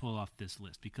votes, we pull off this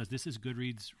list, because this is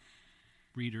Goodreads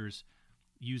readers,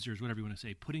 users, whatever you want to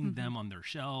say, putting them on their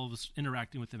shelves,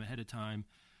 interacting with them ahead of time.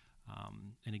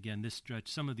 And again, this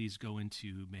stretch, some of these go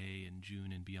into May and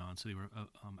June and beyond, so they were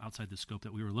outside the scope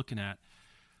that we were looking at.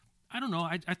 I don't know.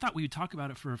 I thought we would talk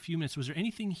about it for a few minutes. Was there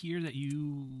anything here that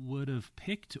you would have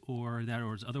picked or that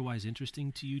was otherwise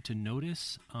interesting to you to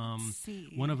notice? Let's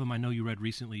see. One of them I know you read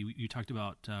recently. You talked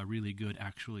about Really Good,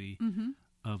 actually,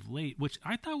 of late, which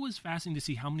I thought was fascinating to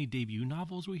see how many debut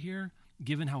novels we hear,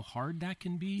 given how hard that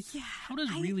can be. Yeah, how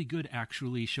does Really Good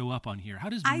actually show up on here? How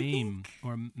does Mame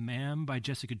or Ma'am by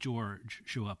Jessica George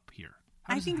show up here?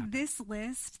 I think this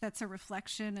list, that's a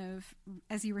reflection of,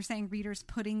 as you were saying, readers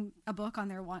putting a book on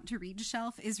their want to read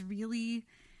shelf, is really,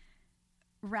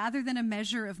 rather than a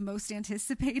measure of most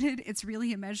anticipated, it's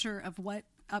really a measure of what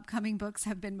upcoming books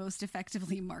have been most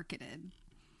effectively marketed.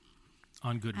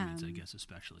 On Goodreads, I guess,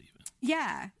 especially even.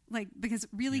 Yeah, because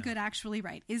Really Good, actually,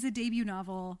 is a debut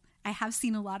novel. I have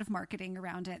seen a lot of marketing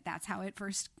around it. That's how it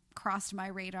first crossed my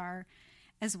radar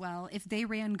as well. If they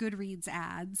ran Goodreads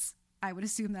ads, I would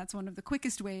assume that's one of the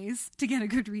quickest ways to get a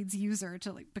Goodreads user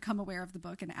to become aware of the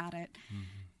book and add it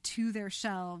to their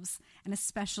shelves. And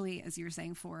especially, as you were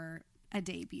saying, for a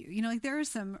debut. There are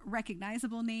some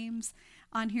recognizable names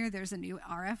on here. There's a new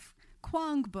R.F.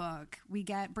 Kuang book. We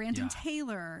get Brandon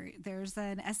Taylor. There's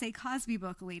an S.A. Cosby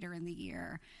book later in the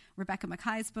year. Rebecca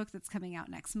Mackay's book that's coming out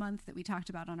next month that we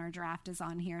talked about on our draft is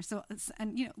on here. So,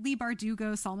 and Lee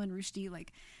Bardugo, Salman Rushdie,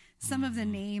 some of the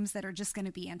names that are just going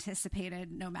to be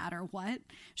anticipated no matter what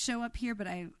show up here. But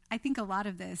I think a lot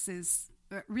of this is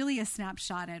really a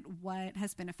snapshot at what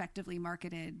has been effectively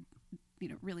marketed,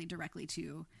 really directly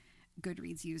to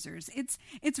Goodreads users.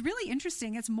 It's really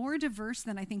interesting. It's more diverse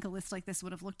than I think a list like this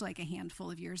would have looked like a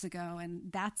handful of years ago.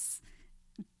 And that's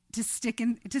to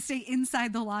stay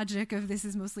inside the logic of this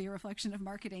is mostly a reflection of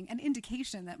marketing, an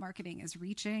indication that marketing is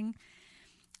reaching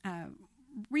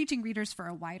readers for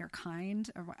a wider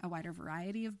a wider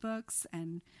variety of books.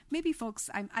 And maybe folks,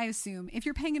 I assume if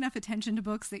you're paying enough attention to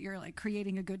books that you're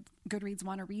creating a good Goodreads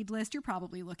want to read list, you're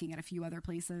probably looking at a few other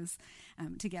places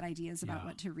to get ideas about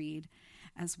what to read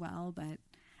as well. But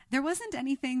there wasn't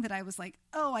anything that I was like,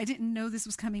 oh, I didn't know this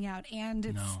was coming out. And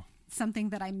it's something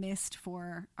that I missed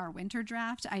for our winter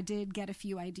draft. I did get a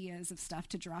few ideas of stuff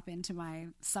to drop into my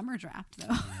summer draft,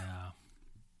 though. Yeah.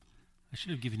 I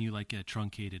should have given you a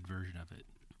truncated version of it.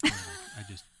 I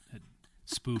just had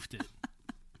spoofed it.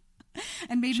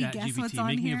 And maybe Chat guess GPT, what's on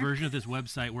make here. me a version of this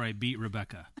website where I beat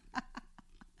Rebecca.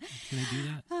 Can I do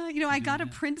that? I got a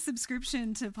print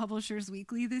subscription to Publishers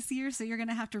Weekly this year, so you're going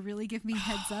to have to really give me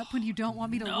heads up when you don't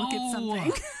want me to look at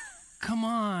something. Come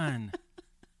on.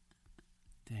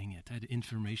 Dang it. I had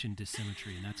information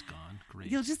dissymmetry, and that's gone.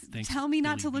 Great. You'll just Thanks, tell me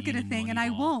not Billy to look at a Bean thing, and I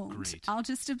Moneyball. won't. Great. I'll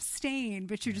just abstain,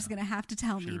 but you're just going to have to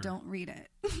tell me, Sure. don't read it.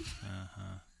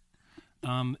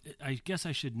 I guess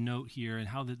I should note here and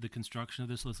how the construction of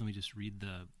this list. Let me just read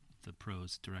the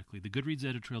prose directly. The Goodreads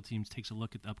editorial team takes a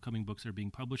look at the upcoming books that are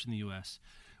being published in the U.S.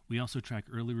 We also track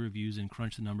early reviews and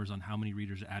crunch the numbers on how many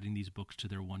readers are adding these books to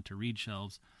their want-to-read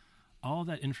shelves. All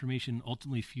that information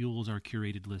ultimately fuels our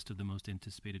curated list of the most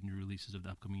anticipated new releases of the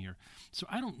upcoming year. So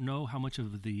I don't know how much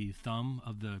of the thumb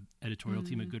of the editorial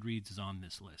team at Goodreads is on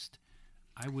this list.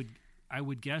 I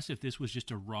would guess if this was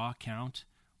just a raw count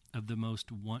of the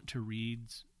most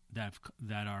want-to-reads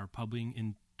that are publishing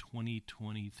in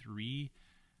 2023,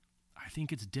 I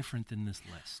think it's different than this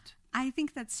list. I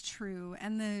think that's true.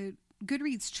 And the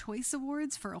Goodreads Choice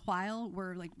Awards for a while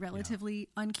were relatively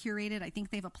uncurated. I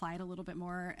think they've applied a little bit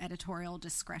more editorial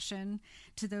discretion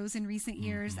to those in recent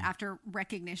years after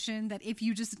recognition that if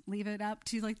you just leave it up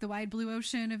to the wide blue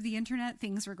ocean of the internet,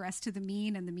 things regress to the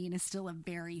mean, and the mean is still a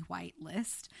very white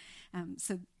list.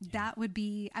 That would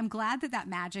be, I'm glad that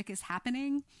magic is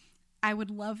happening. I would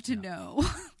love to know.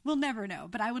 We'll never know,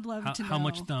 but I would love to know. How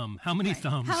much thumb? How many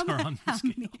thumbs are on the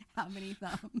scale? How many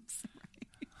thumbs?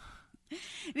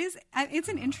 It's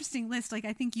an interesting list.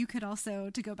 I think you could also,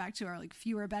 to go back to our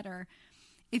fewer better,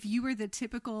 if you were the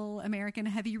typical American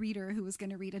heavy reader who was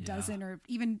going to read a dozen or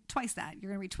even twice that,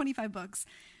 you're going to read 25 books,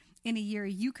 in a year,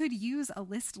 you could use a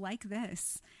list like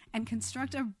this and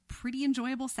construct a pretty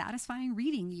enjoyable, satisfying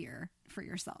reading year for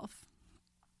yourself.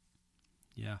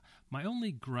 Yeah. My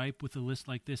only gripe with a list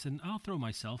like this, and I'll throw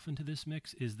myself into this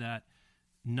mix, is that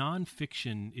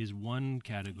nonfiction is one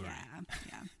category.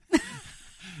 Yeah.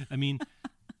 I mean,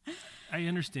 I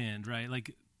understand, right?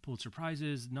 Like Pulitzer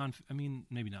Prizes,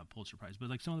 maybe not Pulitzer Prize, but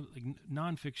like some of the, like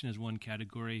nonfiction is one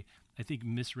category. I think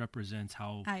misrepresents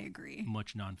how I agree.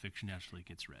 much nonfiction actually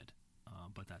gets read.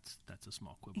 But that's a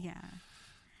small quibble. Yeah.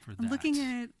 For I'm that. looking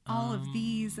at all of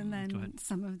these, and go then ahead.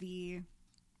 some of the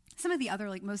other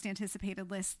like most anticipated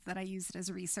lists that I used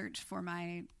as research for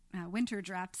my winter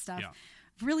draft stuff. Yeah.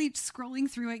 Really scrolling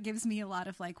through it gives me a lot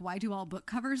of like, why do all book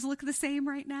covers look the same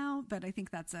right now? But I think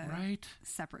that's a Right.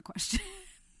 separate question.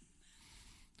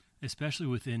 Especially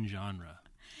within genre.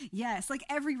 Yes, like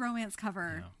every romance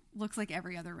cover Yeah. looks like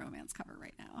every other romance cover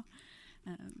right now.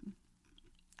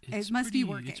 It's It must be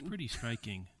pretty- It's working. pretty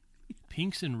striking.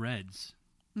 Pinks and reds.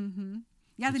 Yeah,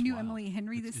 the It's new wild. Emily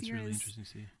Henry It's- this it's year really is interesting to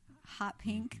see. hot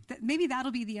pink. Maybe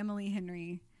that'll be the Emily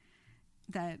Henry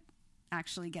that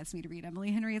actually gets me to read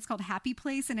Emily Henry. It's called Happy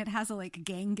Place, and it has a like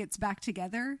gang gets back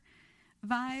together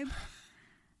vibe.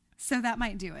 So that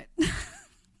might do it.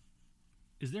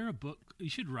 Is there a book? You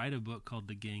should write a book called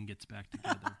The Gang Gets Back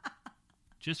Together.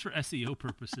 Just for SEO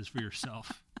purposes for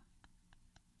yourself.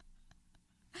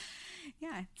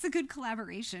 Yeah, it's a good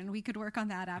collaboration. We could work on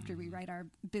that after we write our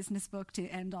business book to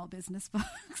end all business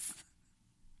books.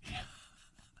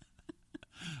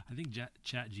 I think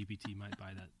ChatGPT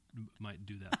might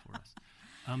do that for us.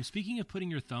 Speaking of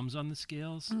putting your thumbs on the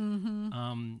scales,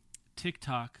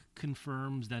 TikTok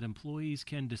confirms that employees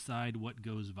can decide what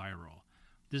goes viral.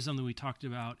 This is something we talked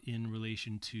about in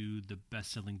relation to the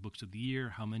best-selling books of the year,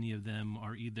 how many of them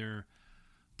are either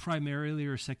primarily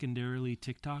or secondarily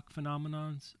TikTok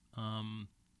phenomenons,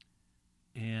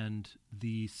 and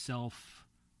the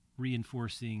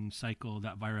self-reinforcing cycle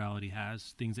that virality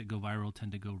has. Things that go viral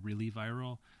tend to go really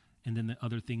viral, and then the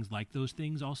other things like those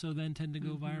things also then tend to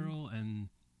go viral, and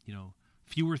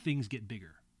fewer things get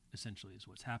bigger, essentially, is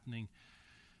what's happening.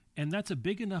 And that's a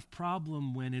big enough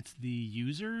problem when it's the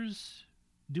users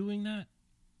doing that,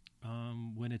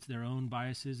 when it's their own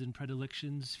biases and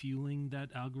predilections fueling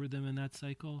that algorithm and that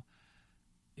cycle.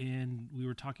 And we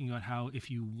were talking about how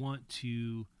if you want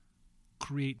to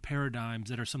create paradigms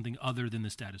that are something other than the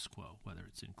status quo, whether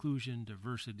it's inclusion,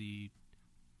 diversity,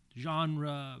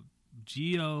 genre,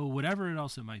 geo, whatever it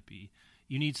else it might be,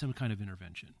 you need some kind of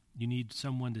intervention. You need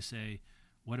someone to say,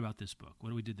 what about this book? What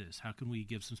do we do this? How can we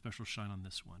give some special shine on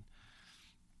this one?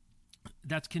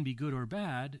 That can be good or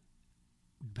bad,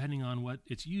 depending on what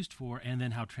it's used for and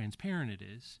then how transparent it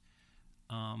is.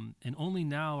 And only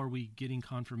now are we getting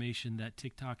confirmation that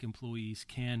TikTok employees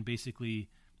can basically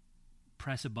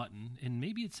press a button, and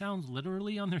maybe it sounds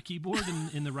literally on their keyboard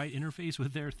in the right interface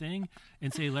with their thing,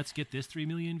 and say, let's get this 3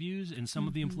 million views. And some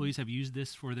of the employees have used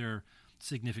this for their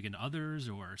significant others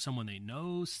or someone they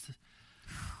know.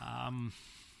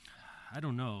 I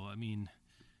don't know. I mean,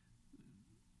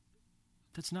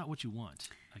 that's not what you want,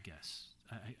 I guess.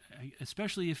 I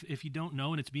especially if you don't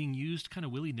know and it's being used kind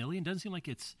of willy-nilly, and doesn't seem like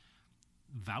it's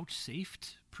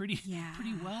vouchsafed pretty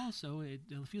well, so it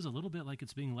feels a little bit like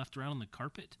it's being left around on the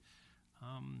carpet.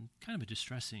 Kind of a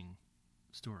distressing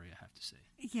story, I have to say.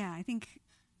 Yeah, I think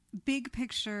big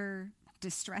picture,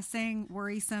 distressing,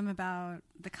 worrisome about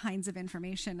the kinds of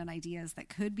information and ideas that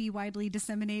could be widely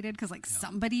disseminated because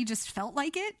somebody just felt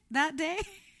like it that day.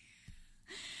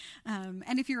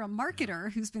 And if you're a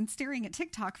marketer who's been staring at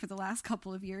TikTok for the last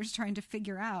couple of years trying to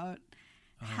figure out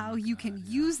how you can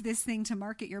use this thing to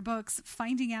market your books,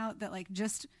 finding out that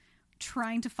just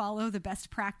trying to follow the best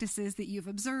practices that you've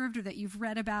observed or that you've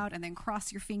read about and then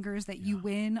cross your fingers that you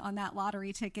win on that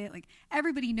lottery ticket.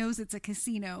 Everybody knows it's a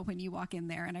casino when you walk in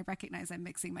there. And I recognize I'm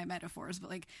mixing my metaphors,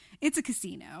 but it's a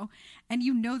casino, and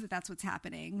you know that that's what's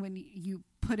happening when you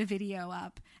put a video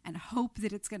up and hope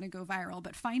that it's going to go viral,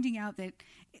 but finding out that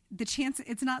the chance,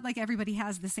 it's not like everybody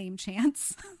has the same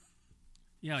chance.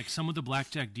 Yeah, some of the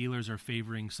blackjack dealers are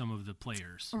favoring some of the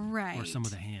players. Right. Or some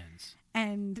of the hands.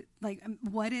 And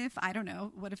what if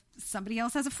somebody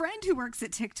else has a friend who works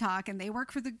at TikTok and they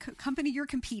work for the company you're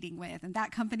competing with, and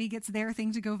that company gets their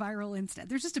thing to go viral instead?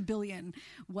 There's just a billion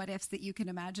what ifs that you can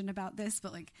imagine about this.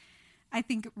 But I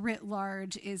think writ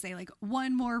large is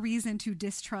one more reason to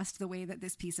distrust the way that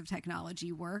this piece of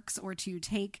technology works, or to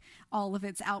take all of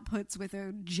its outputs with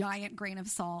a giant grain of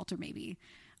salt, or maybe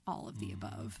all of the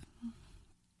above.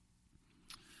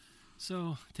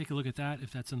 So take a look at that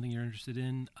if that's something you're interested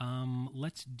in.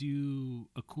 Let's do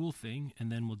a cool thing,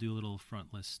 and then we'll do a little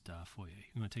front list foyer.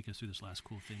 You want to take us through this last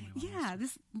cool thing? Yeah,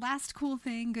 this last cool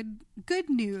thing, good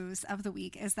news of the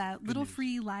week is that Little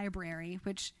Free Library,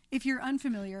 which, if you're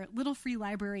unfamiliar, Little Free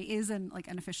Library is an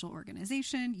official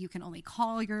organization. You can only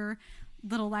call your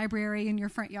little library in your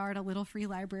front yard a Little Free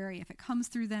Library if it comes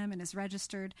through them and is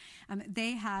registered.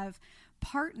 They have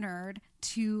partnered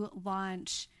to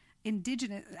launch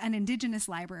an indigenous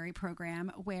library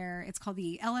program where it's called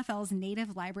the LFL's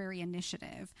Native Library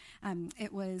Initiative.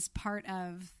 It was part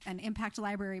of an Impact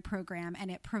Library program,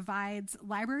 and it provides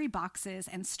library boxes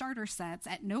and starter sets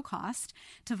at no cost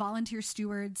to volunteer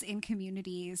stewards in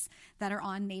communities that are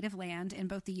on Native land in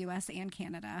both the U.S. and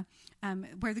Canada,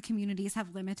 where the communities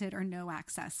have limited or no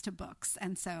access to books.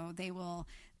 And so they will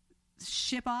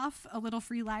ship off a Little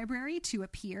Free Library to a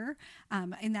peer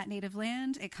in that native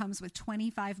land. It comes with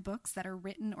 25 books that are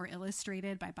written or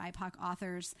illustrated by BIPOC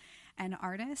authors and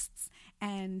artists,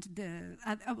 and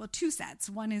two sets.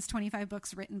 One is 25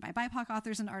 books written by BIPOC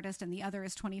authors and artists, and the other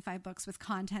is 25 books with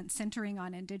content centering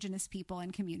on Indigenous people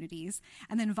and communities.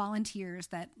 And then volunteers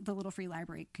that the Little Free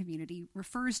Library community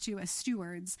refers to as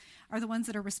stewards are the ones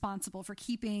that are responsible for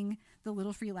keeping the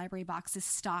Little Free Library boxes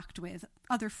stocked with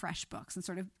other fresh books and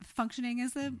sort of functioning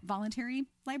as a voluntary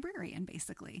librarian,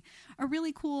 basically. A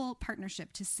really cool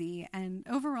partnership to see. And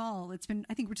overall, it's been,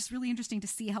 I think, just really interesting to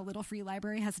see how Little Free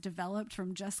Library has developed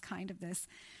from just kind of this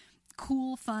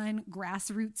cool, fun,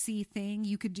 grassrootsy thing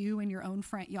you could do in your own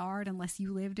front yard, unless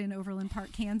you lived in Overland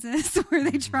Park, Kansas, where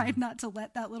they tried not to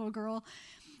let that little girl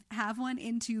have one,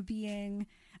 into being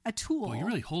a tool. Well, you're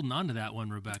really holding on to that one,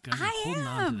 Rebecca. You're holding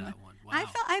on to that one. Wow.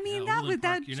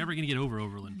 You're never going to get over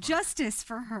Overland Park. Justice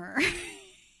for her.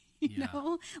 You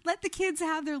know, let the kids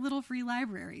have their Little Free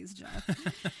Libraries, Jeff.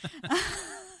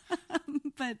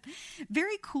 But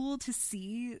very cool to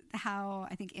see how,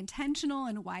 I think, intentional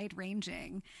and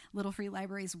wide-ranging Little Free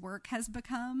Library's work has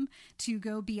become to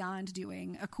go beyond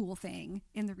doing a cool thing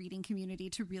in the reading community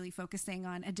to really focusing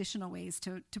on additional ways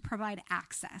to provide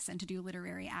access and to do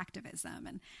literary activism.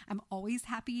 And I'm always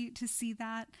happy to see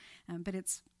that, but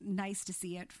it's nice to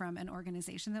see it from an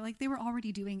organization that, like, they were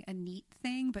already doing a neat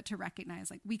thing, but to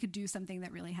recognize, like, we could do something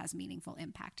that really has meaningful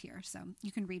impact here. So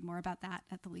you can read more about that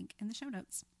at the link in the show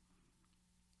notes.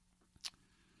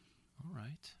 All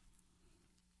right.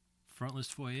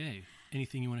 Frontlist Foyer.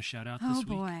 Anything you want to shout out this week?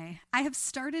 Oh, boy. I have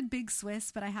started Big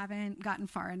Swiss, but I haven't gotten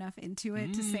far enough into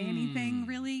it to say anything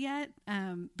really yet,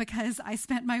 because I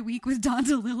spent my week with Don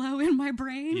DeLillo in my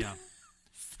brain. Yeah.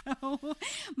 So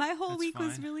my whole week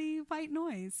was really white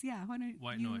noise. Yeah.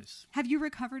 White noise. Have you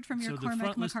recovered from your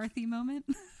Cormac McCarthy moment?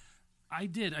 I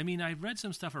did. I mean, I read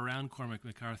some stuff around Cormac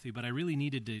McCarthy, but I really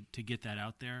needed to get that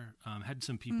out there. Had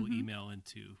some people email in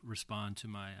to respond to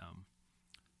my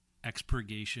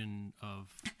expurgation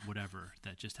of whatever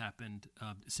that just happened.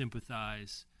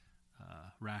 Sympathize,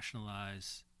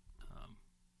 rationalize,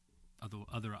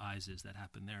 other ISs that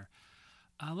happened there.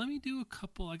 Let me do a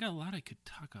couple. I got a lot I could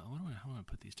talk about. How do I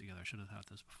put these together? I should have thought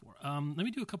this before. Let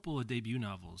me do a couple of debut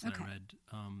novels that I read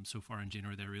so far in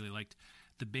January that I really liked.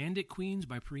 The Bandit Queens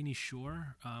by Parini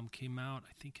Shore came out.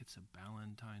 I think it's a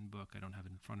Ballantine book. I don't have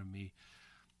it in front of me.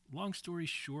 Long story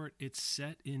short, it's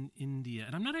set in India.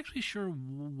 And I'm not actually sure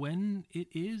when it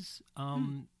is,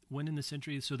 when in the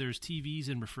century. So there's TVs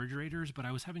and refrigerators, but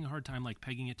I was having a hard time like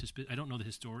pegging it to I don't know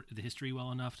the history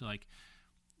well enough to like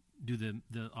do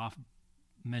the off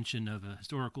mention of a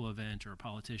historical event or a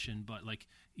politician, but like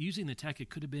using the tech, it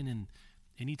could have been in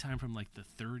any time from like the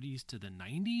 30s to the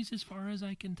 90s as far as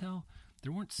I can tell.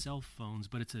 There weren't cell phones,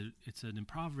 but it's an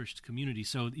impoverished community,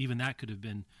 so even that could have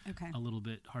been a little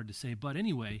bit hard to say. But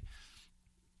anyway,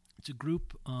 it's a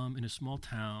group in a small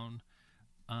town,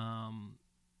 a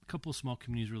couple of small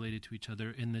communities related to each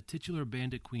other, and the titular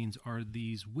Bandit Queens are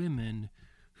these women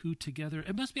who together,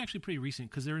 it must be actually pretty recent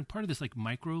because they're in part of this like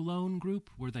microloan group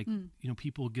where like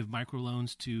people give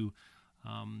microloans to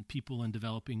people in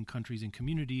developing countries and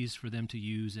communities for them to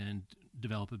use and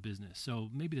develop a business. So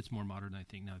maybe that's more modern, I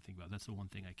think, now I think about it. That's the one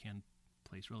thing I can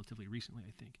place relatively recently,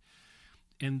 I think.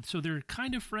 And so they're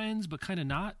kind of friends, but kind of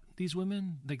not, these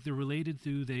women. Like they're related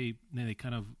through, they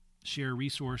kind of share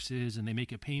resources and they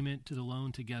make a payment to the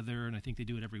loan together, and I think they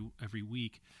do it every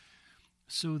week.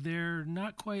 So they're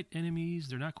not quite enemies,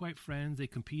 they're not quite friends, they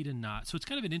compete and not. So it's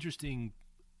kind of an interesting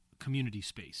community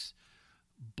space.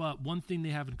 But one thing they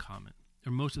have in common,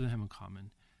 or most of them have in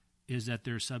common, is that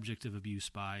they're subject of abuse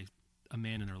by a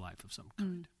man in their life of some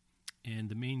kind. And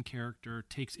the main character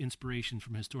takes inspiration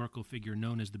from a historical figure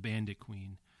known as the Bandit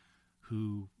Queen,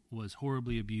 who was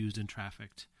horribly abused and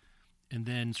trafficked. and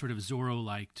then sort of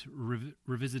Zorro-like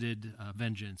revisited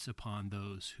vengeance upon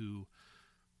those who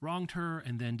wronged her,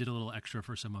 and then did a little extra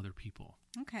for some other people.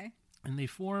 Okay. And they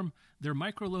form their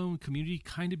microloan community,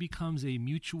 kind of becomes a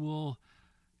mutual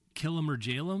kill 'em or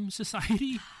jail 'em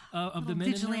society of the men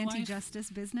in their vigilante life. justice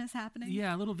business happening.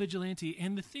 Yeah, a little vigilante.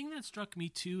 And the thing that struck me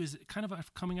too is kind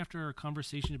of coming after our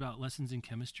conversation about lessons in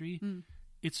chemistry.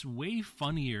 It's way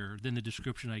funnier than the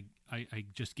description I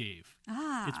just gave.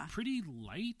 It's pretty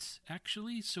light,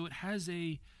 actually. So it has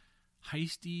a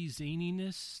heisty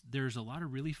zaniness. There's a lot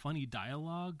of really funny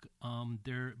dialogue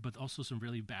there, but also some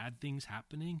really bad things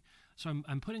happening. So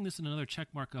I'm putting this in another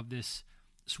check mark of this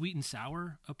sweet and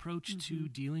sour approach to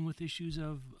dealing with issues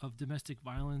of domestic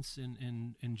violence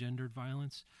and gendered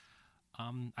violence.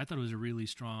 I thought it was a really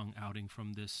strong outing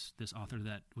from this author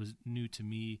that was new to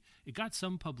me. It got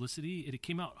some publicity. It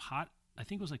came out hot. I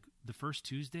think it was like the first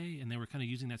Tuesday, and they were kind of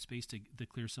using that space to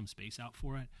clear some space out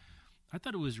for it. I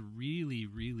thought it was really,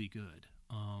 really good.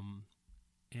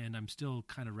 And I'm still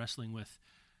kind of wrestling with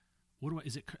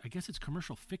I guess it's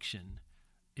commercial fiction.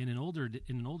 In an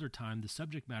older time, the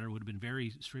subject matter would have been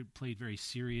played very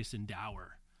serious and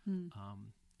dour.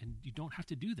 And you don't have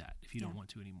to do that if you don't want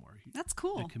to anymore. That's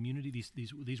cool. The community,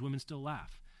 these women still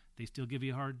laugh. They still give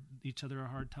each other a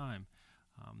hard time.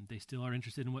 They still are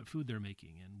interested in what food they're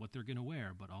making and what they're going to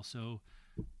wear. But also,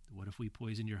 what if we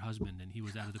poisoned your husband and he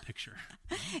was out of the picture?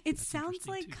 It sounds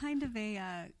like kind of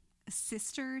a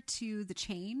sister to The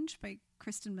Change by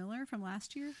Kristen Miller from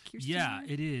last year. Kirsten Miller?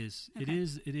 It is. Okay.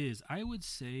 It is. I would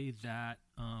say that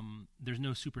there's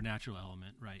no supernatural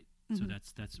element, right? So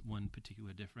that's one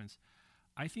particular difference.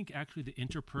 I think actually the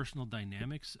interpersonal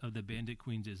dynamics of the Bandit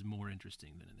Queens is more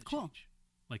interesting than in The Change.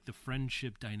 Like the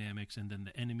friendship dynamics and then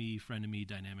the enemy-frenemy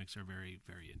dynamics are very,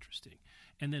 very interesting.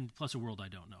 And then plus a world I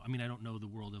don't know. I mean, I don't know the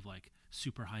world of like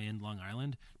super high-end Long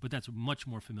Island, but that's much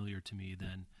more familiar to me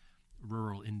than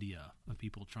rural India of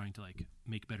people trying to like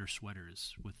make better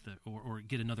sweaters with or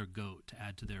get another goat to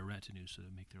add to their retinue so to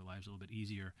make their lives a little bit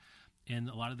easier. And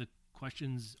a lot of the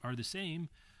questions are the same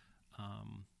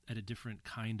at a different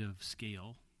kind of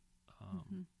scale.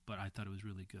 But I thought it was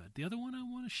really good. The other one I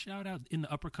want to shout out, In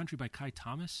the Upper Country by Kai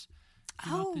Thomas,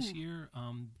 came out this year.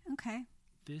 Okay.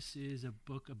 This is a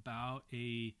book about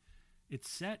it's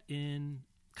set in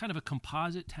kind of a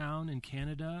composite town in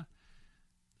Canada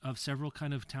of several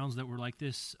kind of towns that were like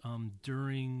this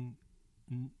during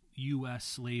U.S.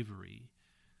 slavery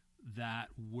that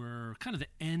were kind of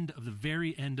the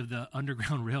very end of the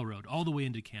Underground Railroad all the way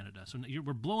into Canada. So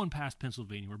we're blowing past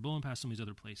Pennsylvania. We're blowing past some of these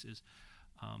other places.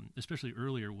 Especially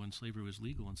earlier when slavery was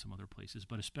legal in some other places,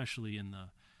 but especially in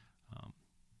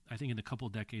I think in the couple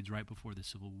decades right before the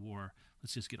Civil War.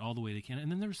 Let's just get all the way to Canada.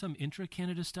 And then there was some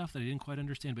intra-Canada stuff that I didn't quite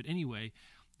understand. But anyway,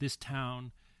 this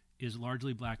town is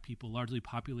largely black people, largely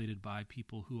populated by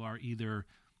people who are either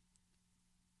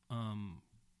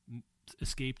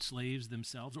escaped slaves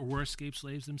themselves or were escaped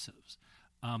slaves themselves,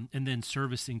 and then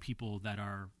servicing people that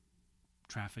are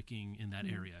trafficking in that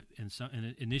area.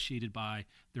 And initiated by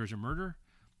there's a murder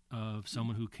of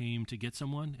someone who came to get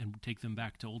someone and take them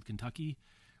back to old Kentucky.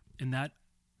 And that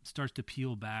starts to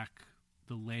peel back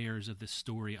the layers of this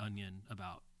story onion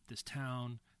about this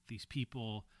town, these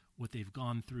people, what they've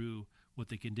gone through, what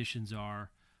the conditions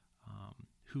are,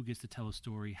 who gets to tell a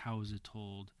story, how is it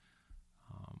told.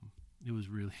 It was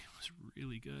really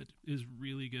good. It was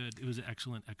really good. It was an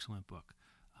excellent, excellent book.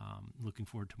 Looking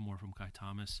forward to more from Kai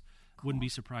Thomas. Cool. Wouldn't be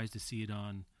surprised to see it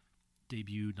on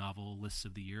debut novel lists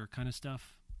of the year kind of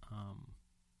stuff.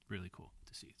 Really cool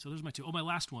to see. So those are my two. Oh, my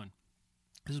last one.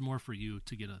 This is more for you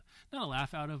to get not a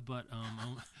laugh out of, but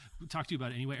I'll talk to you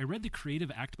about it anyway. I read The Creative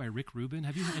Act by Rick Rubin.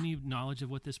 Have you any knowledge of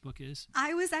what this book is?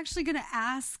 I was actually going to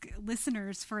ask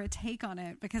listeners for a take on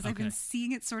it because I've been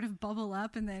seeing it sort of bubble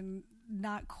up and then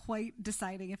not quite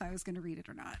deciding if I was going to read it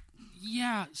or not.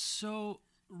 Yeah, so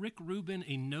Rick Rubin,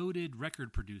 a noted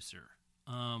record producer,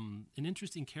 an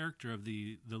interesting character of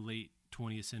the late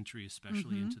 20th century,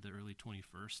 especially into the early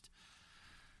 21st.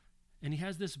 And he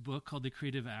has this book called The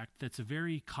Creative Act that's a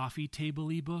very coffee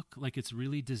table-y book. Like it's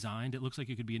really designed. It looks like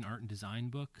it could be an art and design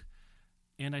book.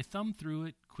 And I thumbed through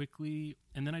it quickly,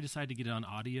 and then I decided to get it on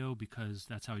audio because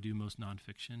that's how I do most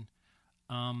nonfiction.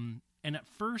 And at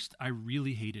first, I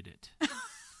really hated it.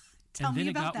 Tell me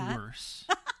about And then it got worse.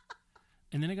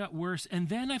 And then it got worse. And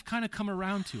then I've kind of come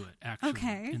around to it,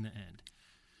 actually, in the end.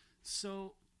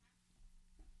 So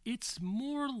it's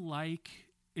more like...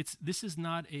 This is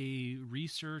not a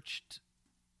researched,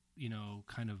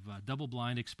 kind of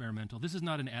double-blind experimental. This is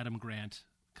not an Adam Grant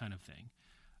kind of thing.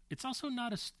 It's also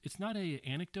not a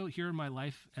anecdote here in my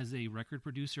life as a record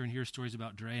producer and hear stories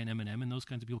about Dre and Eminem and those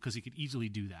kinds of people because he could easily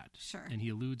do that. Sure. And he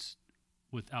alludes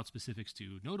without specifics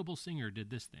to notable singer did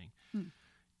this thing.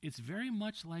 It's very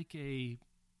much like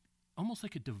almost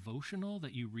like a devotional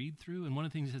that you read through. And one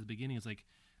of the things at the beginning is like,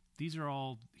 these are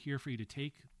all here for you to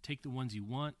take the ones you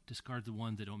want, discard the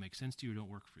ones that don't make sense to you or don't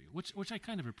work for you, which I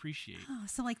kind of appreciate. Oh,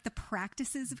 so like the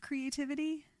practices of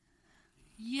creativity?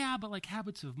 Yeah, but like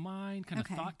habits of mind, kind of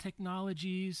thought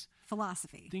technologies.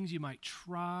 Philosophy. Things you might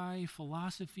try,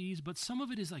 philosophies, but some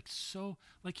of it is like so,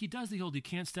 like he does the whole, you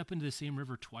can't step into the same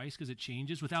river twice because it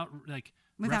changes without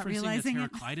referencing realizing the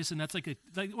it. Heraclitus, and that's like a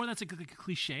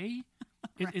cliche.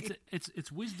 Right.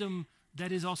 It's wisdom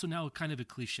that is also now kind of a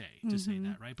cliche to say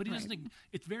that, right? But he doesn't. Like,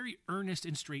 it's very earnest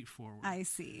and straightforward. I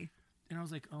see. And I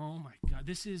was like, oh my God,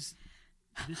 this is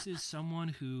someone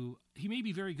who, he may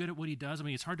be very good at what he does. I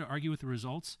mean, it's hard to argue with the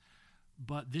results,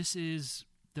 but this is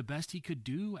the best he could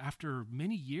do after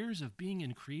many years of being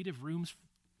in creative rooms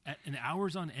and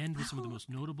hours on end with some of the most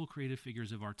notable creative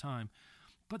figures of our time.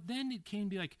 But then it can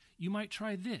be like, you might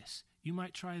try this, you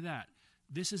might try that.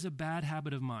 This is a bad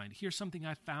habit of mine. Here's something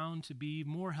I found to be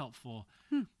more helpful.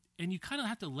 And you kind of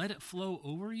have to let it flow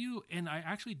over you. And I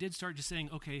actually did start just saying,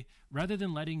 okay, rather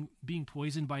than being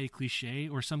poisoned by a cliche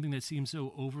or something that seems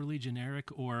so overly generic,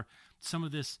 or some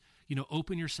of this,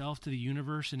 open yourself to the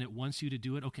universe and it wants you to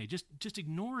do it. Okay, just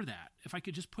ignore that. If I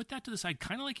could just put that to the side,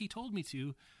 kind of like he told me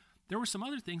to, there were some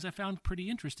other things I found pretty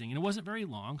interesting, and it wasn't very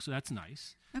long, so that's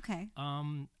nice. Okay.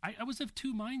 I was of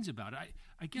two minds about it.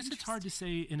 I guess it's hard to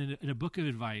say in a book of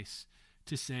advice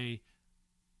to say,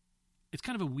 it's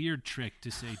kind of a weird trick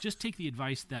to say, just take the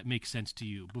advice that makes sense to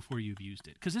you before you've used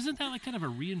it. Because isn't that like kind of a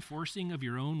reinforcing of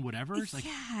your own whatever? It's like,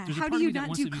 there's a how part do of you me that not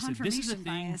wants do to be said, this is a confirmation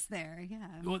thing. bias there? Yeah.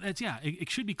 Well, it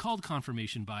should be called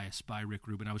confirmation bias by Rick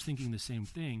Rubin. I was thinking the same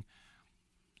thing.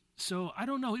 So I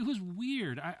don't know. It was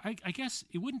weird. I guess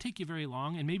it wouldn't take you very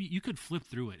long, and maybe you could flip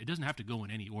through it. It doesn't have to go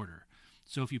in any order.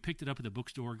 So if you picked it up at the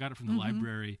bookstore, got it from the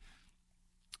library,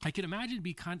 I could imagine it'd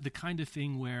be the kind of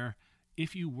thing where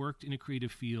if you worked in a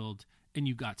creative field and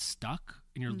you got stuck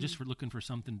and you're just looking for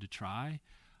something to try,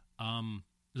 it's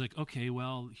like, okay,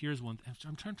 well, here's one.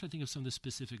 I'm trying to think of some of the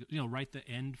specific, write the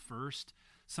end first.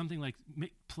 Something like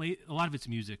play, a lot of it's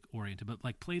music oriented, but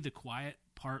like play the quiet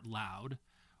part loud,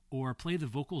 or play the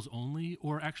vocals only,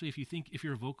 or actually if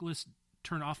you're a vocalist,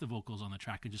 turn off the vocals on the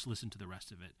track and just listen to the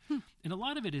rest of it. And a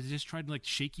lot of it is just trying to like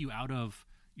shake you out of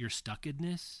your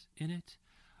stuckedness in it,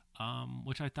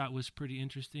 which I thought was pretty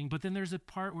interesting. But then there's a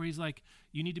part where he's like,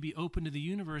 you need to be open to the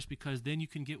universe because then you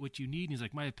can get what you need. And he's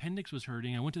like, my appendix was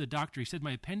hurting. I went to the doctor. He said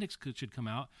my appendix should come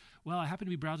out. Well, I happened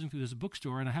to be browsing through this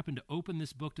bookstore and I happened to open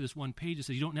this book to this one page that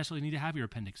says you don't necessarily need to have your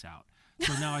appendix out.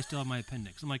 So now I still have my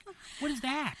appendix. I'm like, what is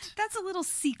that? That's a little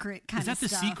secret kind of stuff.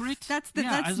 Is that the secret?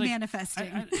 That's like,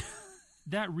 manifesting.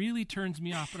 That really turns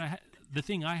me off. But the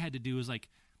thing I had to do is like,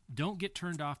 don't get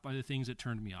turned off by the things that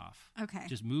turned me off. Okay.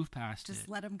 Just move past it. Just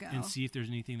let them go. And see if there's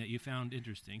anything that you found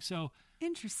interesting. So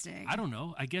interesting. I don't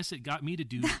know. I guess it got me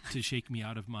to shake me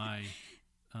out of my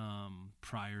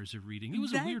priors of reading. It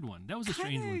was a weird one. That was a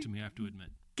strange one to me, I have to admit.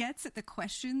 Gets at the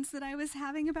questions that I was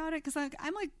having about it, because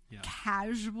I'm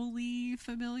casually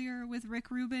familiar with Rick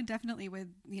Rubin, definitely with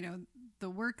the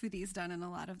work that he's done and a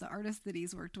lot of the artists that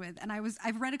he's worked with, and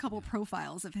I've read a couple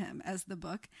profiles of him as the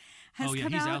book has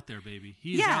come he's out. Out there, baby.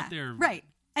 He is out there, right?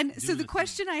 And so the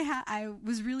question I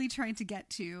was really trying to get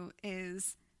to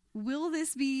is, will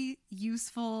this be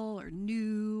useful or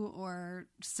new or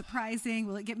surprising?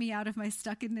 Will it get me out of my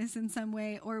stuckedness in some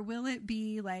way, or will it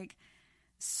be like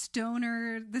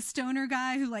the stoner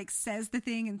guy who like says the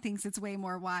thing and thinks it's way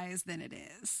more wise than it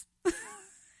is?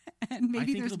 And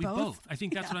maybe there's both. I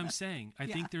think that's what I'm saying. I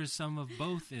think there's some of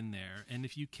both in there. And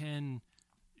if you can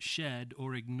shed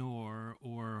or ignore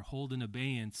or hold in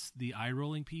abeyance the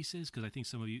eye-rolling pieces, because I think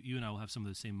some of you and I will have some of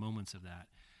the same moments of that.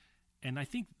 And I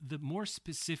think the more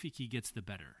specific he gets, the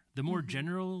better. The more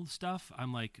general stuff,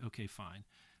 I'm like, okay, fine.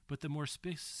 But the more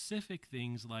specific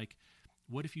things like,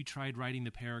 what if you tried writing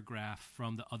the paragraph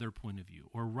from the other point of view?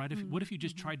 Or what if you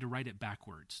just tried to write it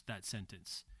backwards, that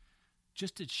sentence?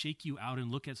 Just to shake you out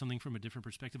and look at something from a different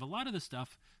perspective. A lot of the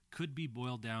stuff could be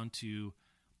boiled down to,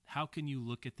 how can you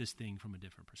look at this thing from a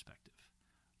different perspective?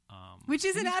 Which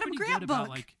is an Adam Grant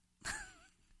book.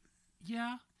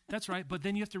 Yeah, that's right. But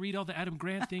then you have to read all the Adam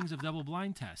Grant things of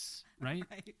double-blind tests, right?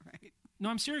 Right. No,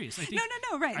 I'm serious. I think,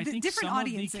 no, right. I think different some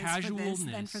audiences of the casualness, for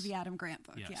this than for the Adam Grant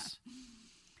book. Yes. Yeah.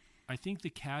 I think the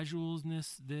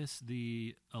casualness,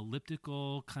 the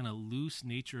elliptical, kind of loose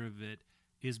nature of it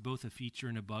is both a feature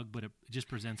and a bug, but it just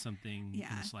presents something in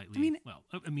a slightly,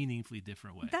 a meaningfully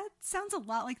different way. That sounds a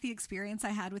lot like the experience I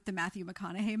had with the Matthew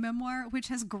McConaughey memoir, which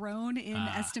has grown in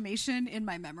estimation in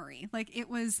my memory. Like, it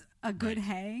was a good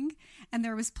hang, and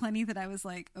there was plenty that I was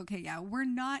like, okay, yeah, we're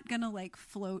not going to like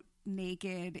float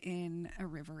naked in a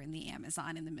river in the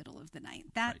Amazon in the middle of the night.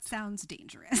 That sounds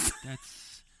dangerous.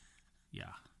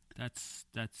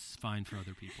 That's fine for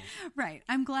other people. Right.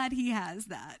 I'm glad he has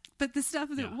that. But the stuff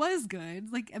that was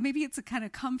good, like maybe it's a kind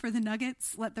of come for the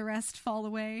nuggets, let the rest fall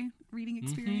away reading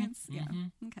experience.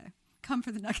 Okay. Come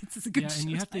for the nuggets is a good show.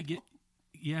 And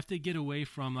you have to get away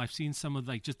from, I've seen some of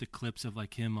like just the clips of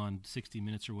like him on 60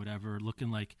 Minutes or whatever, looking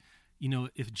like, you know,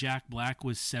 if Jack Black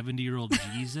was 70-year-old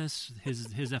Jesus,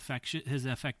 his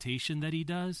affectation that he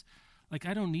does, like,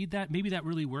 I don't need that. Maybe that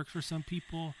really works for some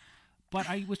people. But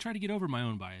I was trying to get over my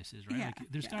own biases, right? Yeah,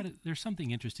 like there's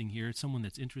something interesting here. It's someone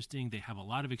that's interesting. They have a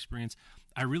lot of experience.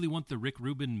 I really want the Rick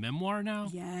Rubin memoir now.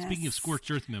 Yes. Speaking of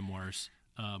Scorched Earth memoirs.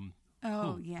 Yeah.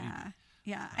 I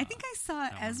think I saw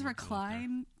Ezra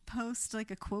Klein post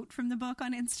like a quote from the book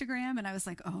on Instagram, and I was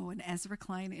like, oh, an Ezra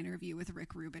Klein interview with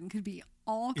Rick Rubin could be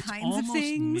all kinds of things. It's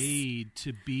almost made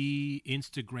to be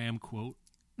Instagram quote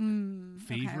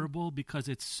favorable because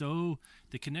it's so,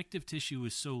 the connective tissue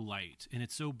is so light and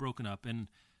it's so broken up. And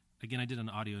again, I did an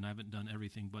audio and I haven't done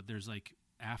everything, but there's like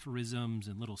aphorisms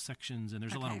and little sections, and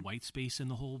there's a lot of white space in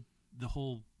the whole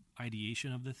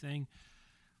ideation of the thing.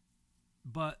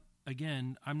 But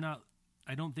again, I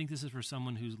don't think this is for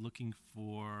someone who's looking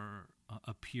for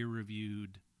a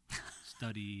peer-reviewed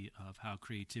study of how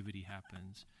creativity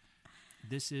happens.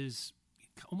 This is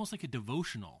almost like a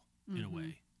devotional in a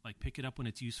way. Like, pick it up when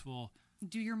it's useful.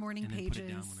 Do your morning and then pages. Put it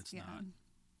down when it's not.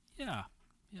 Yeah.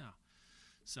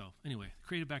 So, anyway,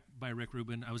 created back by Rick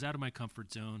Rubin. I was out of my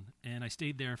comfort zone, and I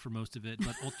stayed there for most of it.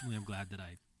 But ultimately, I'm glad that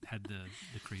I had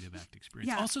the Creative Act experience.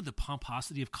 Yeah. Also, the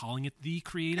pomposity of calling it the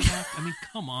Creative Act. I mean,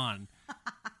 come on.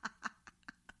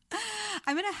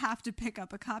 I'm going to have to pick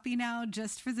up a copy now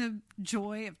just for the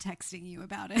joy of texting you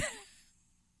about it.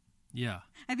 Yeah.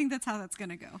 I think that's how that's going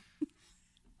to go.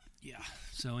 Yeah.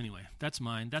 So anyway, that's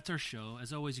mine. That's our show.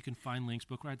 As always, you can find links,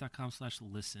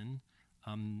 bookriot.com/listen.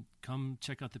 Come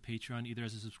check out the Patreon, either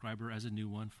as a subscriber or as a new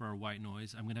one for our white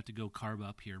noise. I'm gonna have to go carb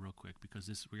up here real quick because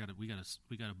we gotta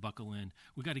buckle in.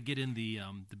 We gotta get in the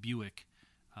Buick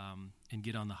and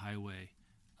get on the highway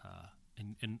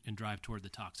and drive toward the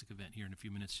Toxic event here in a few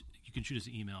minutes. You can shoot us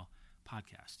an email,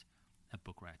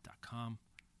 podcast@bookriot.com.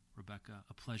 Rebecca,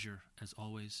 a pleasure as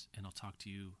always, and I'll talk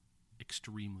to you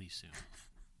extremely soon.